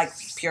people like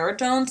pure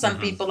tones. Some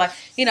people like,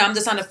 I'm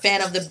just not a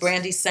fan of the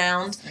Brandy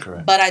sound.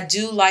 Correct. But I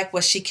do like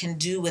what she can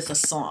do with a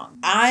song.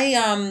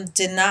 I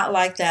did not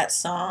like that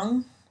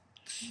song.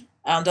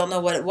 Don't know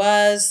what it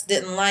was.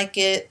 Didn't like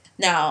it.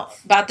 Now,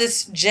 about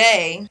this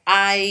Jay,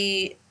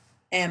 I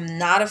am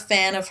not a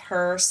fan of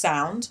her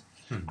sound.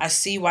 I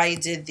see why you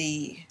did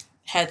the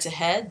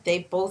head-to-head. They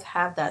both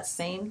have that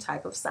same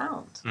type of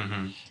sound.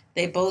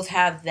 They both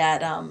have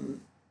that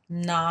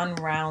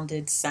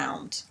non-rounded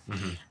sound.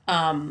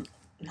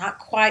 Not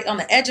quite on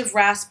the edge of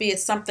raspy.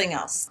 It's something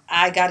else.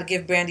 I got to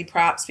give Brandy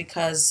props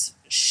because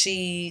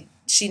she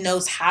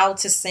knows how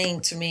to sing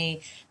to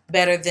me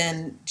better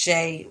than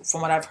Jay,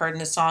 from what I've heard in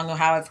the song or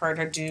how I've heard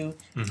her do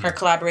her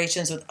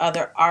collaborations with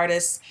other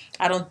artists.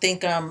 I don't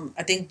think,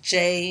 I think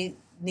Jay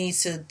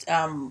needs to,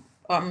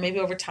 or maybe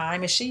over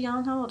time. Is she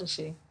young? How old is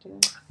she?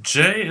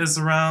 Jay is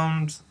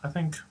around, I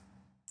think,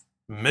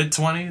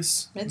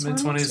 mid-20s.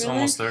 Mid-20s, really?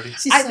 almost 30.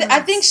 I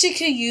think she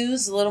could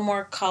use a little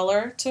more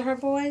color to her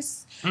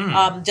voice,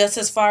 just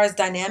as far as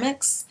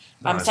dynamics.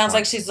 Sounds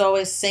like she's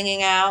always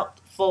singing out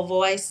full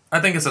voice. I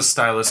think it's a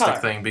stylistic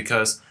thing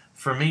because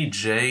for me,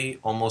 Jay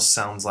almost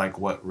sounds like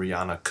what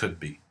Rihanna could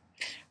be.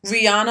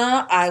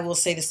 Rihanna, I will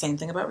say the same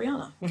thing about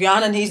Rihanna.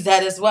 Rihanna needs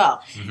that as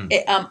well.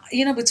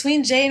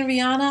 Between Jay and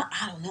Rihanna,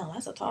 I don't know.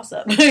 That's a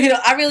toss-up.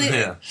 I really,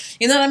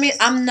 you know what I mean?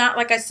 I'm not,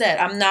 like I said,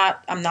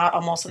 I'm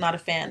also not a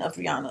fan of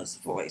Rihanna's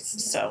voice.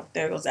 So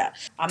there goes that.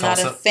 I'm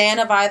not a fan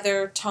of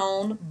either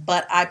tone,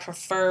 but I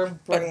prefer,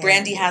 but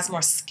Brandy has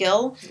more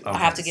skill. Okay. I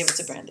have to give it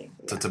to Brandy.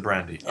 To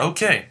Brandy.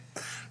 Okay.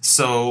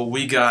 So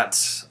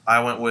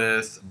I went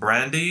with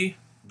Brandy,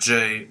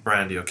 Jay,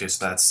 Brandy. Okay,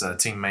 so that's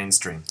Team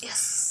Mainstream.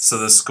 Yes. So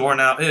the score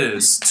now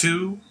is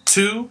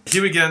 2-2.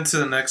 Here we get into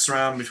the next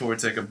round before we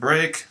take a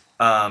break.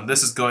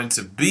 This is going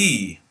to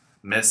be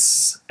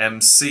Miss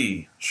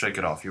MC. Shake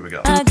it off. Here we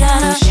go. I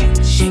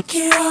gotta shake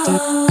it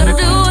off. Gotta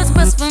do what's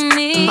best for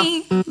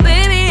me,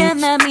 baby,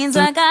 and that means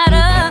I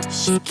gotta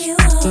shake it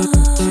off.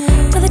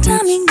 By the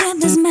time you get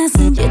this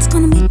message, it's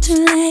gonna be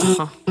too late.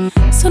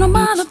 So don't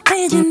bother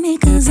paging me,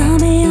 cause I'll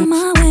be on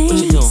my way.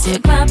 See, I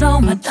grabbed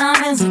all my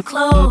diamonds and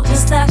clothes,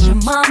 just ask your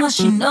mama,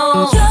 she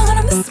knows. You're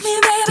gonna miss me,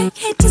 baby,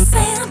 hate to say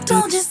I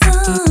told you so.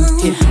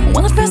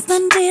 Well, at first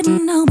I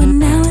didn't know, but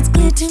now it's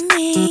clear to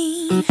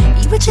me.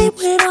 You were cheap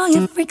with all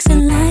your freaks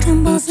and like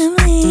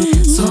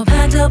impulsively. So I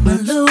packed up my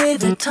Louis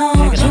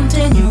Vuitton, jumped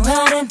in your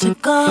ride and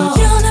took off.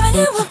 You'll never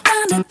ever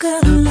find a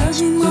girl who loves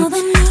you more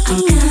than me.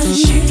 I gotta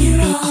shake it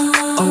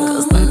off,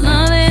 cause the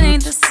love, it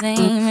ain't the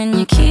same. And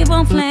you keep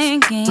on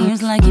playing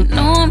games like you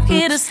know I'm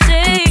here to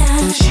stay. I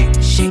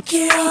gotta shake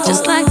it off,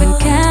 just like the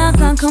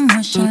Calgon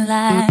commercial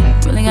line.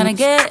 Really gotta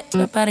get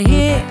up out of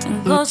here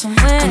and go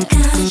somewhere. I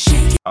gotta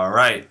shake it.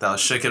 Alright, that'll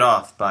Shake It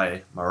Off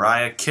by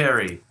Mariah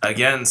Carey.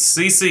 Again,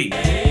 Cece.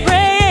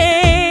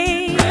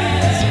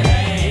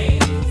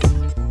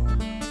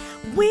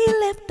 We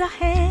lift our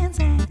hands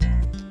and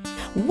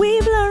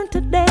we've learned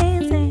to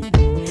dance,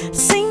 and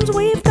seems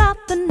we've got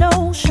the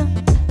notion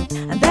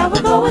that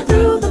we're going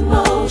through the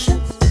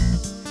motions.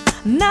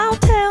 Now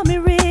tell me,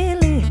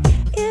 really,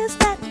 is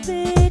that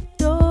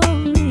victory?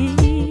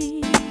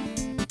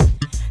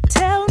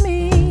 Tell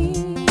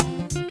me.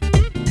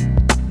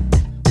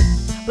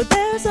 But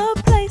there's a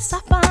place I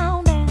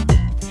found, and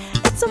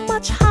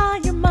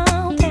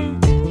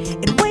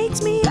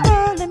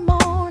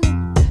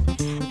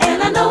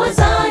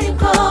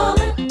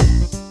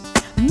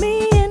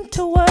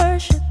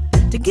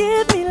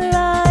give me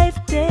life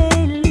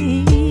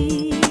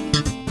daily,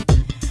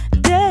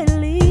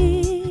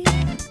 daily.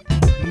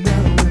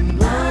 Knowing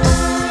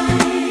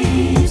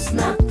life's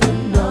not the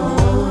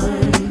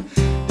norm.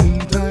 In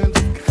times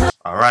of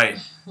All right,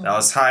 that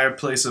was Higher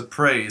Place of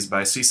Praise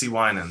by CeCe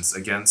Winans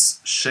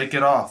against Shake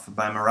It Off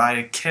by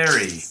Mariah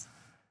Carey.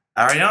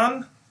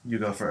 Ariane, you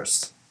go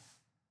first.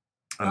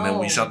 And then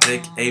we shall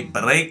take a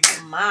break,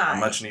 a My.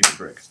 much needed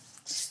break.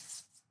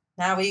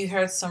 Now we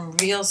heard some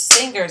real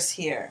singers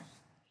here.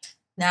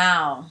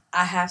 Now,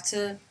 I have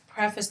to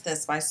preface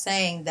this by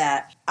saying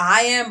that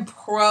I am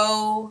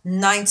pro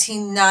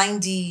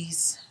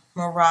 1990s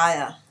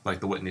Mariah.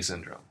 Like the Whitney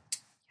syndrome.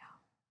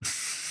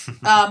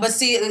 But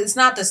see, it's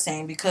not the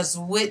same because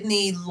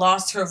Whitney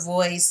lost her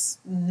voice.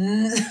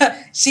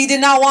 She did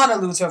not want to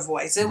lose her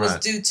voice. It was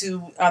Right. due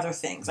to other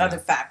things, Yeah. other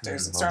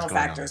factors, Yeah, external what's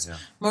going on, factors. yeah.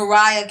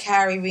 Mariah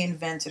Carey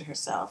reinvented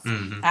herself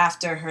Mhm.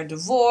 after her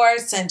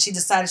divorce, and she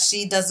decided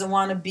she doesn't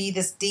want to be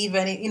this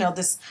diva,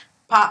 this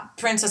pop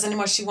princess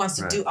anymore. She wants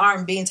to Right. do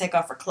R&B and take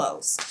off her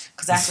clothes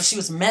because that's what she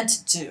was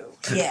meant to do.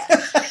 Yeah.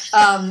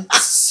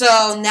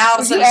 So now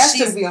You asked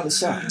her to she's be on the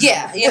show.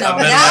 yeah, A now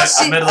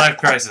midlife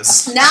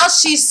crisis. now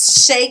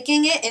she's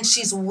shaking it and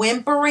she's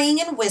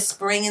whimpering and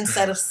whispering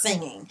instead of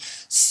singing.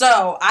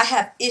 So I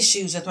have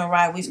issues with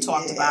Mariah. We've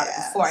talked about it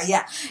before.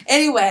 Yeah.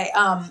 Anyway,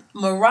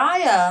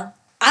 Mariah,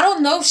 I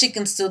don't know if she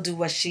can still do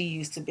what she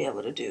used to be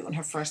able to do in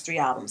her first 3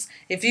 albums.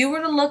 If you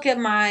were to look at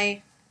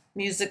my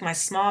music, my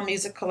small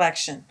music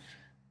collection,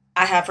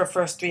 I have her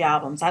first 3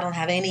 albums. I don't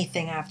have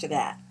anything after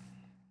that.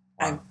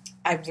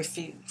 I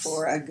refuse.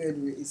 For a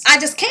good reason. I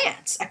just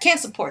can't. I can't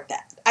support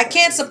that. I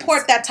can't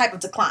support that type of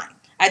decline.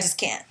 I just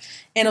can't.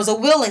 And it was a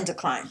willing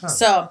decline.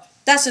 So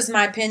that's just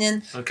my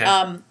opinion. Okay.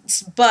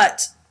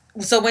 But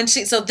so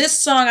this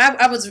song,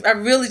 I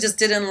really just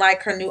didn't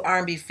like her new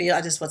R&B feel.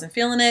 I just wasn't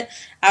feeling it.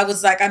 I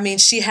was like,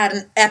 she had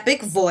an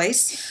epic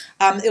voice.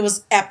 It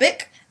was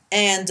epic,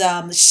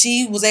 and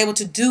she was able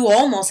to do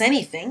almost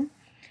anything.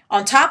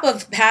 On top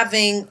of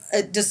having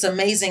this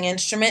amazing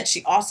instrument,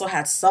 she also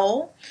had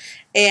soul.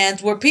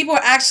 And where people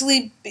are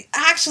actually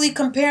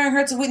comparing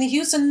her to Whitney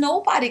Houston,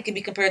 nobody can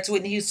be compared to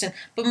Whitney Houston.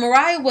 But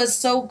Mariah was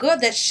so good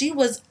that she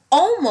was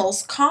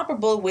almost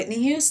comparable to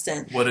Whitney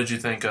Houston. What did you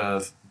think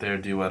of their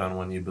duet on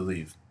When You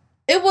Believe?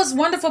 It was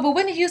wonderful, but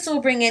Whitney Houston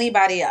will bring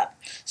anybody up.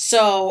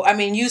 So,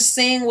 you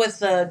sing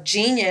with a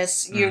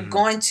genius, you're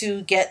going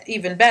to get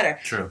even better.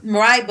 True.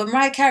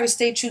 Mariah Carey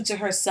stayed true to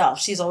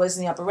herself. She's always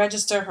in the upper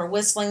register. Her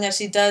whistling that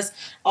she does,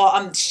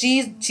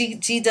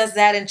 she does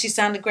that, and she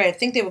sounded great. I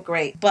think they were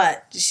great,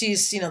 but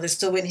she's, there's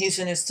still Whitney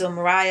Houston, there's still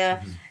Mariah,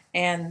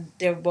 and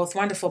they're both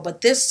wonderful. But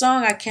this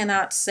song, I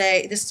cannot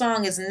say, this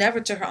song is never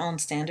to her own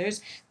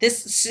standards.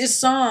 This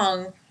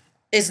song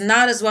is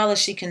not as well as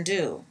she can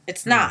do.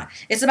 It's not.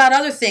 It's about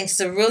other things. It's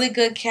a really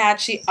good,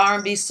 catchy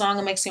R&B song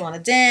that makes me want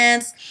to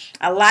dance.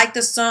 I like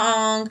the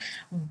song,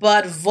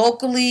 but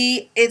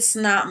vocally, it's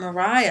not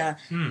Mariah.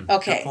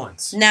 Okay. Good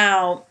points.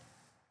 Now,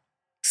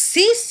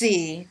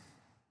 CeCe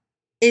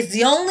is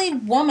the only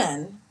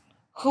woman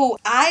who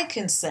I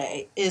can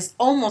say is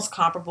almost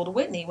comparable to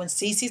Whitney when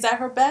CeCe's at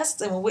her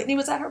best and when Whitney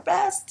was at her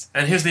best.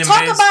 And here's the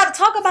Talk amazing...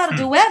 about a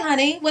duet,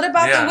 honey. What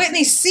about Yeah. the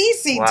Whitney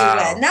CeCe Wow.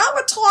 duet? Now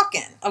we're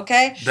talking,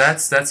 okay?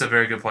 That's a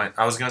very good point.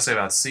 I was going to say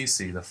about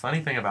CeCe, the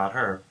funny thing about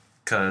her,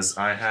 because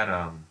I had,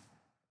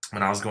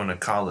 when I was going to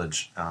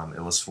college,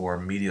 it was for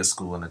media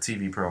school and a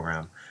TV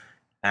program,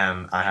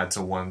 and I had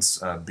to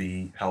once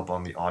be help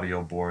on the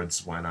audio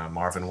boards when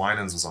Marvin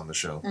Winans was on the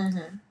show.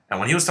 And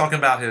when he was talking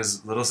about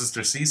his little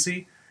sister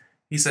CeCe,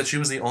 he said she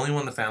was the only one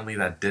in the family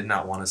that did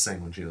not want to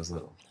sing when she was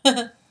little.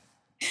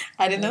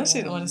 I didn't know she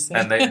didn't want to sing.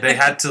 And they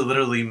had to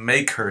literally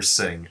make her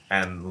sing,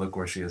 and look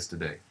where she is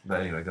today.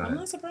 But anyway, go I'm ahead.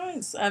 not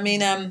surprised.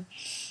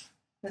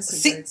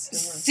 That's a great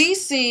story.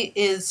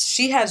 CeCe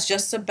she has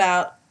just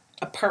about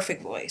a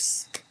perfect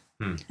voice.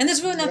 And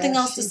there's really nothing Yes,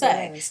 else to she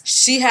say. does.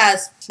 She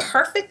has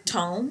perfect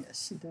tone,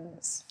 Yes, she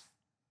does.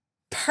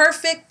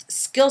 perfect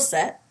skill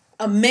set,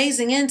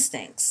 amazing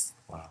instincts.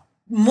 Wow.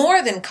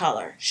 More than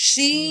color.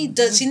 She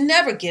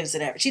never gives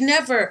it ever. She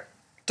never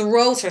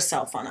throws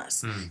herself on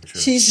us.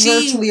 True. She's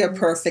virtually a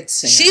perfect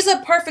singer. She's a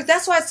perfect,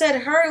 that's why I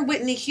said her and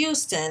Whitney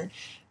Houston.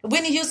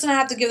 Whitney Houston I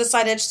have to give the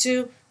side edge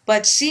to,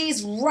 but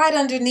she's right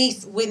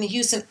underneath Whitney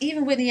Houston,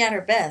 even Whitney at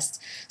her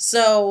best.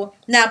 So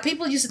now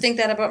people used to think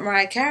that about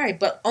Mariah Carey,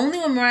 but only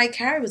when Mariah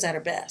Carey was at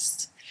her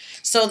best.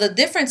 So the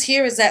difference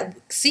here is that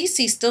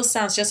CeCe still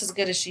sounds just as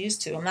good as she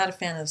used to. I'm not a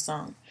fan of the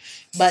song.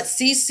 But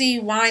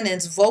CeCe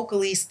Winans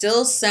vocally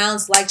still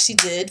sounds like she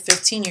did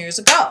 15 years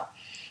ago.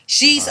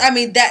 She's,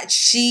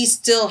 she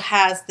still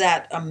has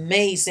that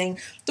amazing,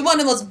 one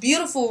of the most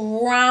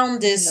beautiful,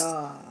 roundest.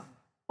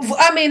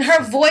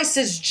 Her voice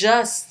is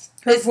just.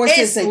 Her voice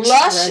is a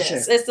luscious.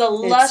 treasure. It's a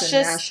luscious,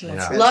 national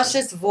treasure.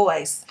 luscious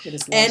voice, It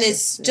is and luscious,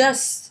 it's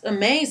just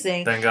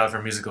amazing. Thank God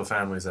for musical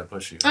families that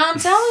push you. I'm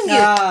telling you.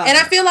 Ah. And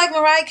I feel like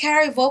Mariah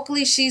Carey,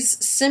 vocally,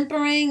 she's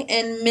simpering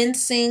and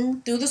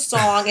mincing through the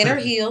song in her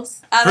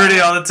heels. I don't Pretty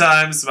know. all the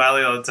time,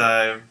 smiley all the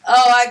time,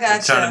 Oh, I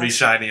got trying to be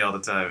shiny all the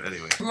time.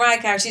 Anyway. Mariah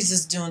Carey, she's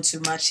just doing too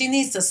much. She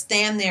needs to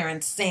stand there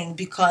and sing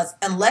because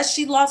unless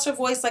she lost her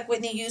voice like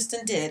Whitney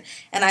Houston did,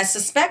 and I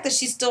suspect that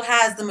she still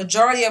has the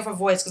majority of her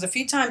voice because a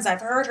few times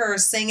I've heard her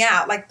sing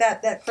out like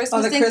that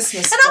Christmas the thing.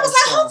 Christmas and I was like,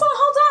 special.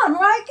 hold on,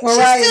 Mariah.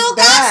 Mariah's She still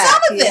back. got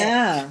some of it.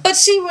 Yeah. But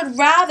she would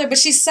rather, but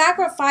she's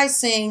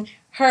sacrificing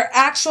her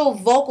actual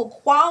vocal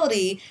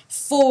quality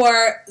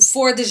for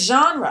the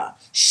genre.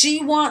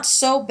 She wants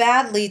so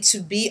badly to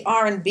be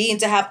R&B and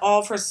to have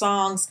all of her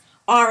songs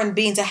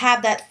R&B and to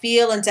have that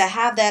feel and to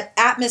have that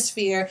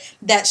atmosphere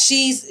that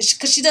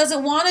because she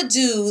doesn't want to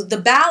do the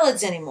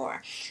ballads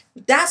anymore.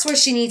 That's where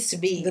she needs to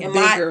be.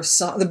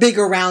 The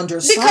bigger rounder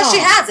songs. Because she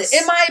has it,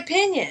 in my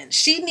opinion.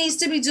 She needs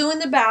to be doing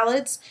the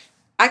ballads.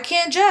 I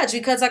can't judge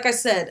because, like I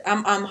said,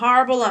 I'm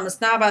horrible. I'm a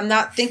snob. I'm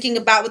not thinking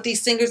about what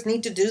these singers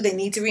need to do. They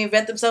need to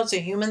reinvent themselves to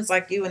humans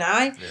like you and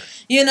I.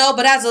 Yeah.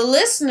 But as a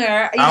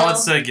listener, I would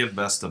say give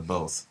best of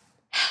both.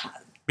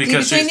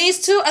 Because between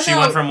these two, she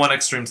went from one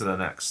extreme to the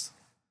next.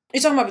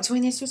 You're talking about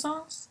between these two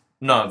songs?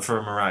 No,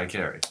 for Mariah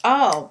Carey.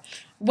 Oh,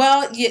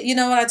 well, you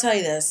know what? I tell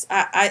you this.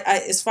 I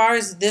as far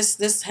as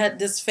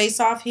this face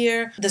off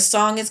here, the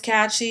song is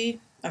catchy.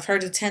 I've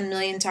heard it 10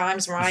 million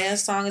times.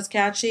 Mariah's song is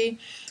catchy.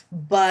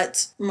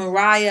 But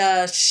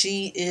Mariah,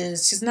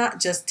 she's not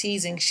just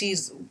teasing.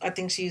 I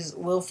think she's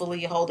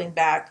willfully holding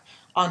back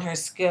on her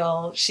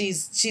skill.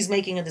 She's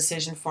making a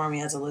decision for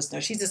me as a listener.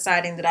 She's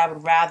deciding that I'd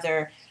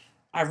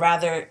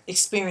rather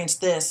experience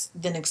this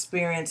than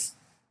experience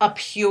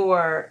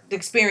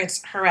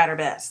experience her at her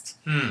best.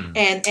 Hmm.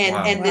 And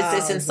Wow.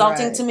 it's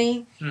insulting Right. to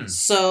me. Hmm.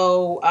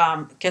 So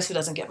guess who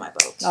doesn't get my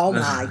vote? Oh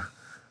my.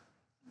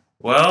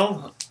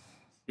 Well,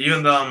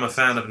 even though I'm a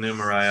fan of new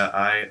Mariah,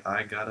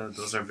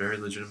 those are very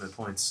legitimate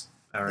points.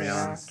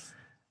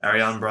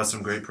 Ariane brought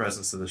some great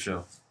presence to the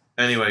show.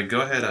 Anyway,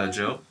 go ahead,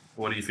 Joe.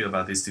 What do you feel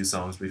about these two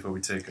songs before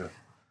we take a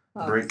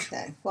break?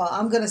 Okay. Well,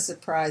 I'm going to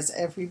surprise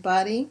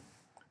everybody,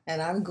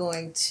 and I'm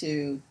going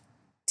to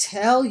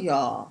tell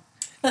y'all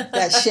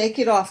that Shake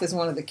It Off is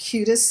one of the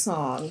cutest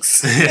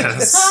songs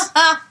Yes,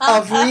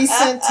 of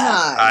recent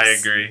times. I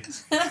agree.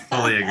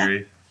 Fully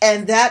agree.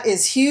 And that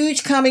is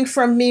huge coming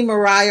from me,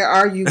 Mariah.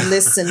 Are you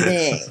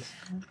listening?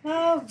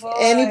 Oh boy.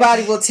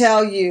 Anybody will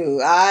tell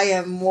you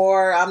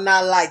I'm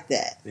not like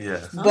that. Yeah.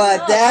 But Oh,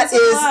 that that's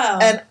is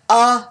wild. an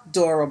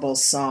adorable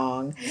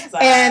song. It's all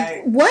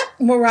right. And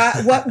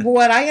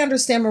what I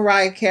understand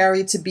Mariah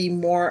Carey to be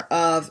more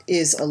of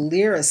is a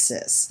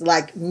lyricist,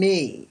 like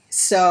me.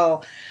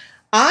 So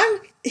I'm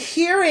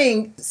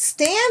hearing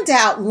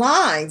standout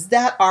lines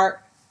that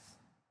are,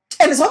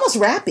 and it's almost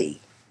rappy.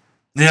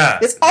 Yeah.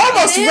 It's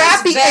almost It is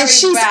rappy, very and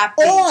she's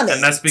rappy. on it.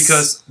 And that's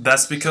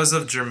because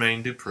of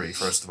Jermaine Dupri.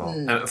 First of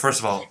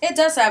all, It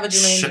does have a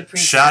Jermaine Dupri.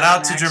 shout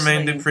out to sound,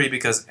 Jermaine actually. Dupri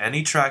because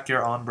any track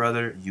you're on,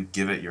 brother, you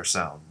give it your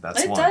sound.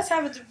 That's It one. does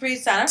have a Dupri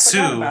sound. I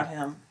forgot Two, about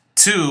him.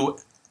 Two,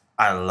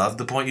 I love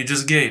the point you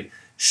just gave.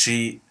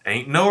 She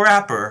ain't no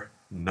rapper,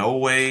 no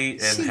way in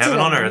She heaven did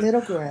on a earth.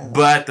 middle ground.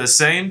 But at the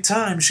same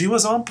time, she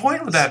was on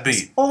point with that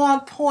beat. On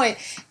point.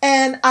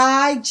 And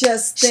I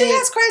just She think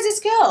has crazy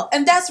skill,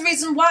 and that's the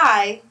reason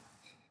why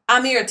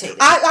I'm irritated.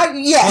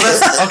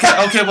 yes.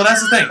 Well, okay. Well,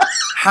 that's the thing.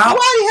 How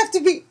Why do you have to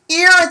be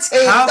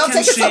irritated? How Don't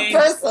can take it so she-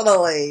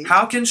 personally.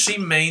 how can she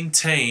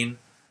maintain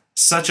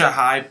such a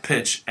high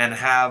pitch and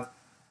have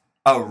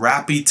a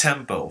rappy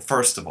tempo?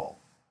 First of all,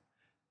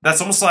 that's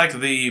almost like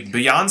the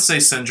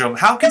Beyonce syndrome.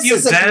 How can This you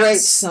is a great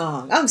dance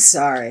song. I'm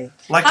sorry.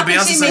 like How the can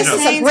Beyonce she syndrome?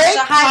 maintain great such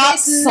a high? pop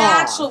It's song.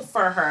 natural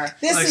for her.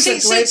 This Like- is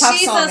a great pop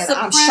she's song, a and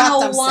I'm soprano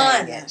shocked I'm one.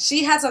 saying it.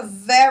 She has a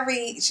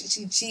very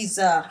she's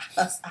a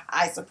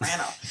high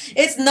soprano.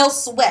 It's no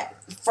sweat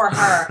for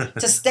her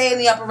to stay in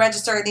the upper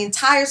register the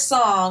entire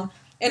song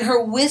in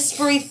her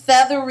whispery,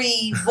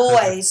 feathery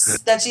voice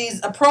that she's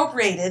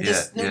appropriated.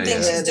 This Yeah, new yeah, thing yeah.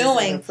 she's It is an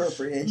doing.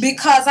 appropriation.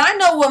 Because I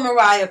know what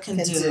Mariah can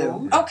Can do.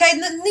 do. Okay,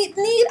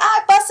 need I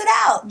bust it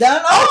out?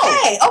 Done.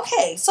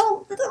 Okay.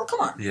 So come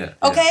on. Yeah.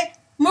 Okay,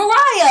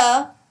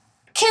 Mariah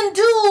can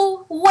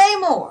do way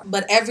more.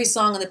 But every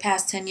song in the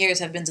past 10 years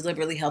have been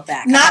deliberately held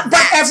back. How Not about but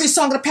that? every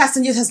song of the past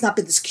 10 years has not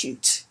been this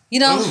cute. You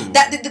know, Ooh.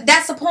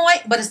 that's a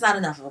point, but it's not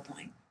enough of a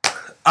point.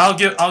 I'll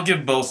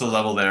give both a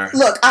level there.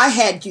 Look, I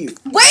had you.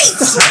 Wait!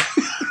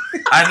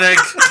 I think.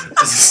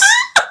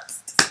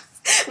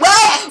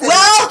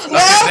 well,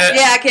 there-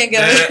 yeah, I can't go.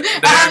 there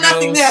I have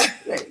nothing goes-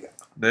 there.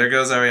 There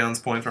goes Ariane's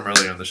point from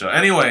earlier in the show.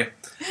 Anyway,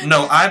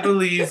 no, I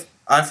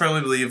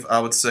firmly believe, I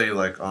would say,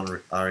 like,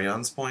 on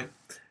Ariane's point,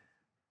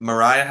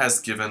 Mariah has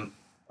given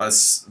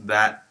us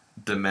that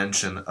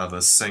dimension of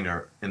a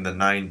singer in the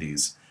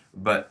 90s.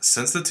 But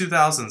since the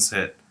 2000s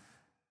hit,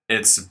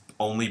 it's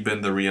only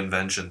been the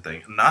reinvention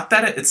thing. Not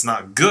that it's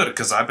not good,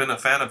 because I've been a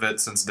fan of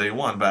it since day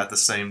one, but at the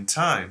same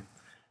time,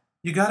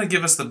 you gotta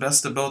give us the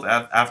best of both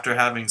after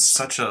having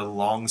such a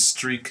long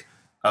streak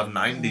of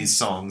 90s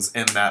songs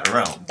in that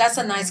realm. That's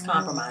a nice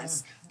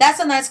compromise. That's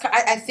a nice.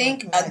 I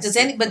think.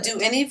 Do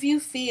any of you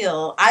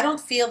feel? I don't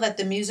feel that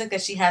the music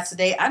that she has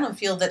today. I don't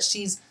feel that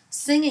she's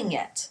singing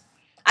yet.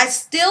 I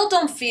still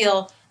don't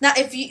feel. Now,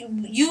 if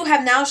you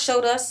have now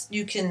showed us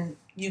you can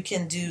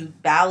do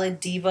ballad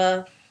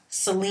diva,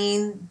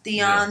 Celine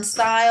Dion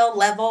style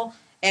level,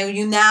 and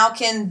you now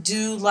can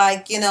do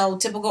like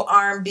typical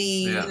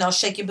R&B,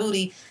 shake your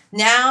booty.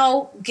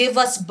 Now give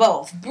us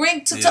both.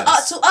 Bring to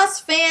us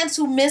fans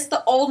who miss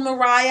the old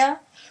Mariah,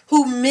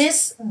 who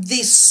miss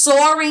the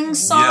soaring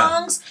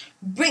songs.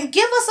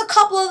 Give us a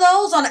couple of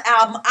those on the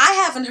album. I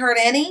haven't heard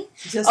any.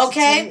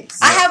 I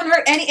haven't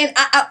heard any, and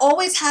I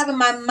always have in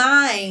my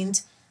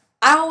mind.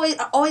 I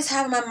always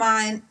have in my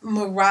mind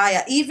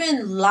Mariah,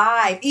 even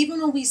live,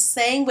 even when we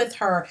sang with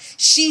her,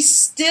 she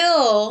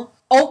still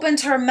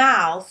opened her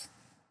mouth,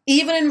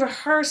 even in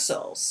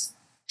rehearsals.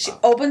 She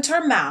opened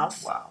her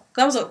mouth. Wow.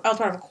 I was part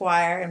of a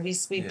choir, and we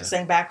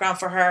sang background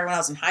for her when I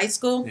was in high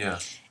school. Yeah.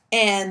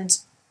 And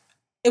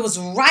it was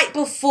right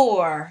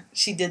before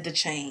she did the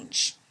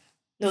change.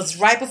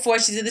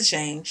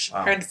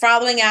 Wow. Her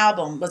following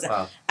album was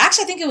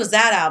actually I think it was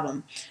that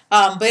album.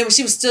 But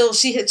she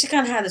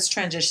kind of had this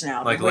transition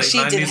album. Like where late she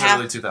 90s did or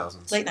early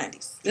 2000s? Late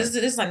 90s. Okay. This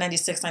is like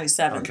 96,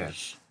 97. Okay.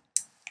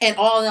 And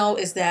all I know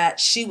is that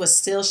she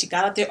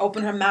got up there,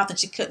 opened her mouth, and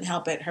she couldn't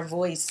help it. Her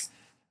voice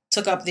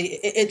took up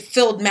it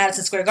filled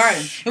Madison Square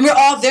Garden. And we're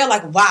all there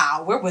like,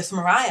 wow, we're with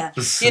Mariah.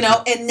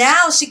 And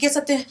now she gets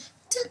up there.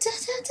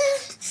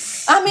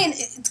 I mean,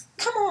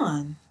 come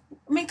on.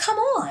 Come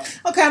on.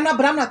 Okay, I'm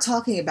not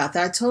talking about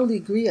that. I totally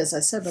agree, as I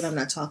said, but I'm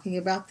not talking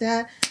about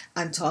that.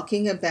 I'm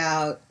talking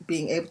about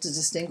being able to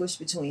distinguish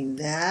between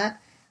that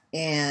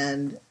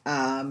and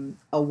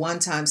a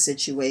one-time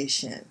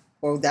situation.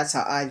 Or that's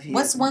how I view it.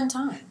 What's one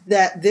time?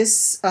 That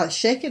this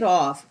Shake It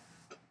Off,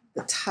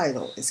 the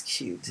title is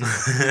cute.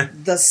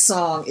 The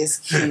song is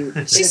cute.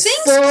 She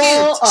sings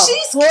cute.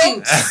 She's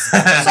cute.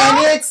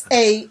 And it's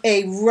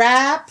a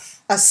rap,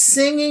 a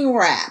singing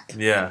rap.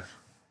 Yeah.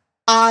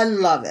 I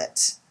love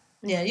it.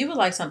 Yeah, you would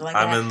like something like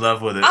that. I'm in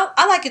love with it.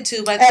 I like it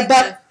too, but I don't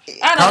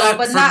know.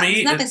 But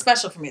it's nothing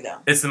special for me though.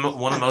 It's one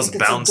of the most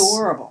bouncy. It's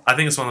adorable. I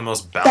think it's one of the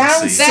most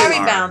bouncy. Very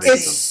bouncy.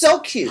 It's so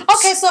cute.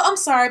 Okay, so I'm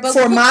sorry, but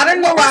for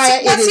modern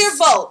Mariah, what's your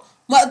vote?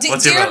 Well, dear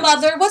vote?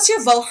 mother, what's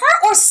your vote?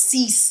 Her or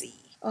Cece?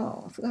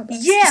 Oh, I forgot about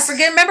Cece.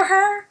 Remember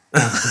her?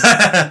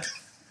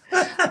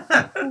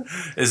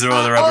 Is there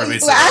other upper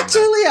beats?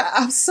 Actually,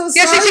 I'm so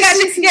sorry.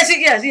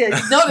 Yeah.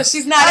 Notice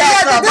she's not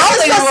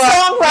this is a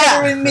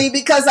songwriter in me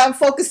because I'm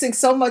focusing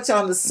so much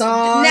on the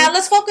song. Now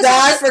let's focus on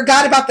I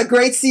forgot about the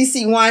great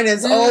CeCe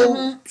Winans.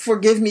 Oh,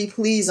 forgive me,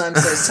 please. I'm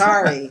so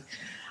sorry.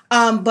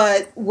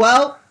 But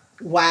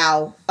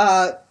wow.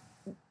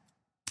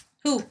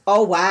 Who?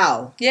 Oh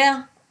wow.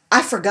 Yeah.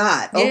 I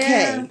forgot.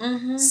 Okay.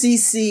 Mm-hmm.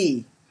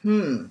 CeCe.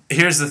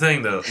 Here's the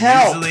thing, though.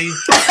 Help.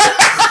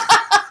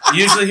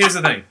 Usually, here's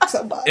the thing.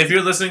 If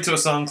you're listening to a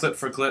song clip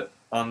for clip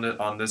on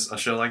a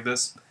show like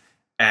this,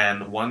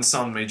 and one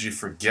song made you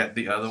forget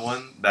the other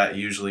one, that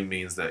usually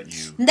means that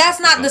you. That's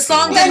not the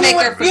song didn't make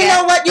her forget. You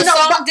know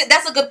what?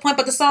 That's a good point,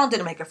 but the song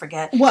didn't make her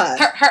forget. What?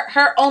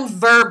 Her own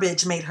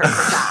verbiage made her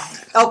forget.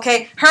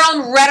 Okay, her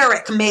own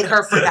rhetoric made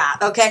her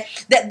forget. Okay,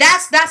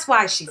 that's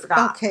why she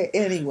forgot. Okay,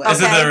 anyway.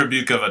 This is the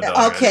rebuke of a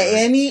dog.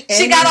 Okay,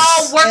 she got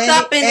all worked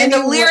up in the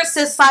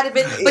lyricist side of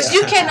it, but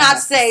you cannot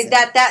say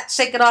that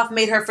Shake It Off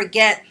made her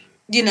forget.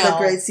 The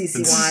great CeCe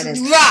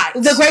Winans. Right.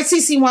 The great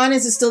CeCe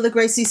Winans is still the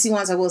great CeCe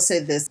Winans. I will say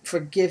this.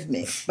 Forgive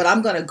me. But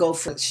I'm going to go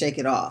for Shake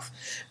It Off.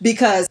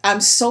 Because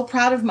I'm so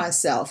proud of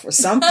myself for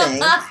something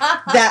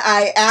that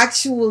I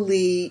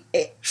actually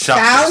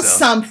found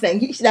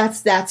something.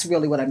 That's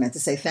really what I meant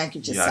to say. Thank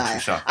you,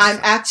 Josiah.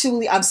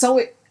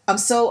 I'm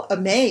so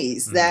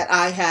amazed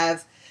that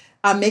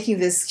I'm making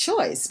this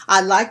choice. I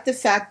like the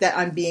fact that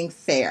I'm being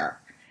fair.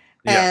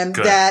 And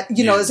that,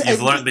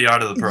 you've learned the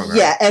art of the program.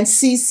 Yeah, and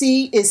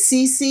CeCe is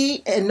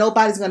CeCe, and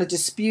nobody's going to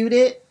dispute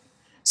it.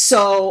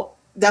 So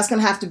that's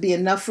going to have to be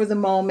enough for the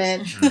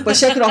moment. But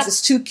Shake It Off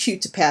is too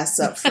cute to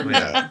pass up for me.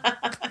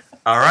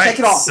 All right. Shake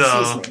It Off,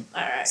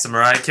 So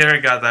Mariah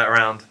Carey got that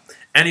round.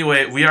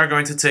 Anyway, we are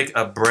going to take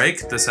a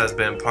break. This has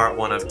been part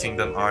 1 of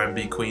Kingdom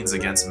R&B Queens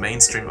against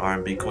mainstream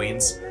R&B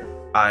Queens.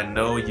 I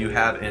know you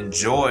have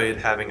enjoyed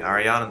having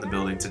Ariana in the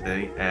building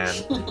today, and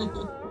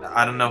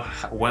I don't know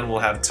when we'll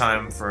have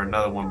time for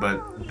another one,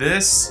 but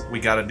this we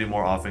got to do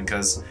more often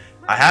because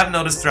I have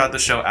noticed throughout the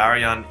show,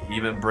 Ariana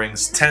even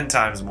brings 10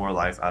 times more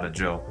life out of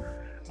Joe.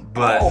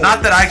 But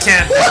not that I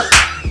can't do it.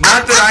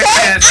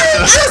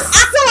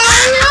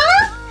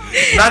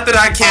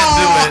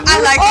 I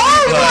like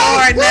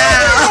it more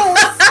now.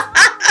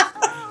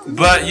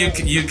 But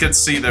you could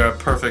see they're a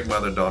perfect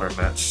mother-daughter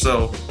match.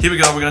 So here we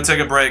go. We're gonna take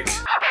a break.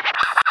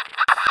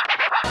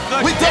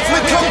 We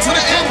definitely come to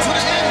the end,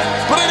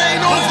 but it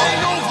ain't over.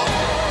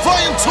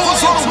 Volume 2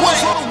 is on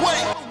the way.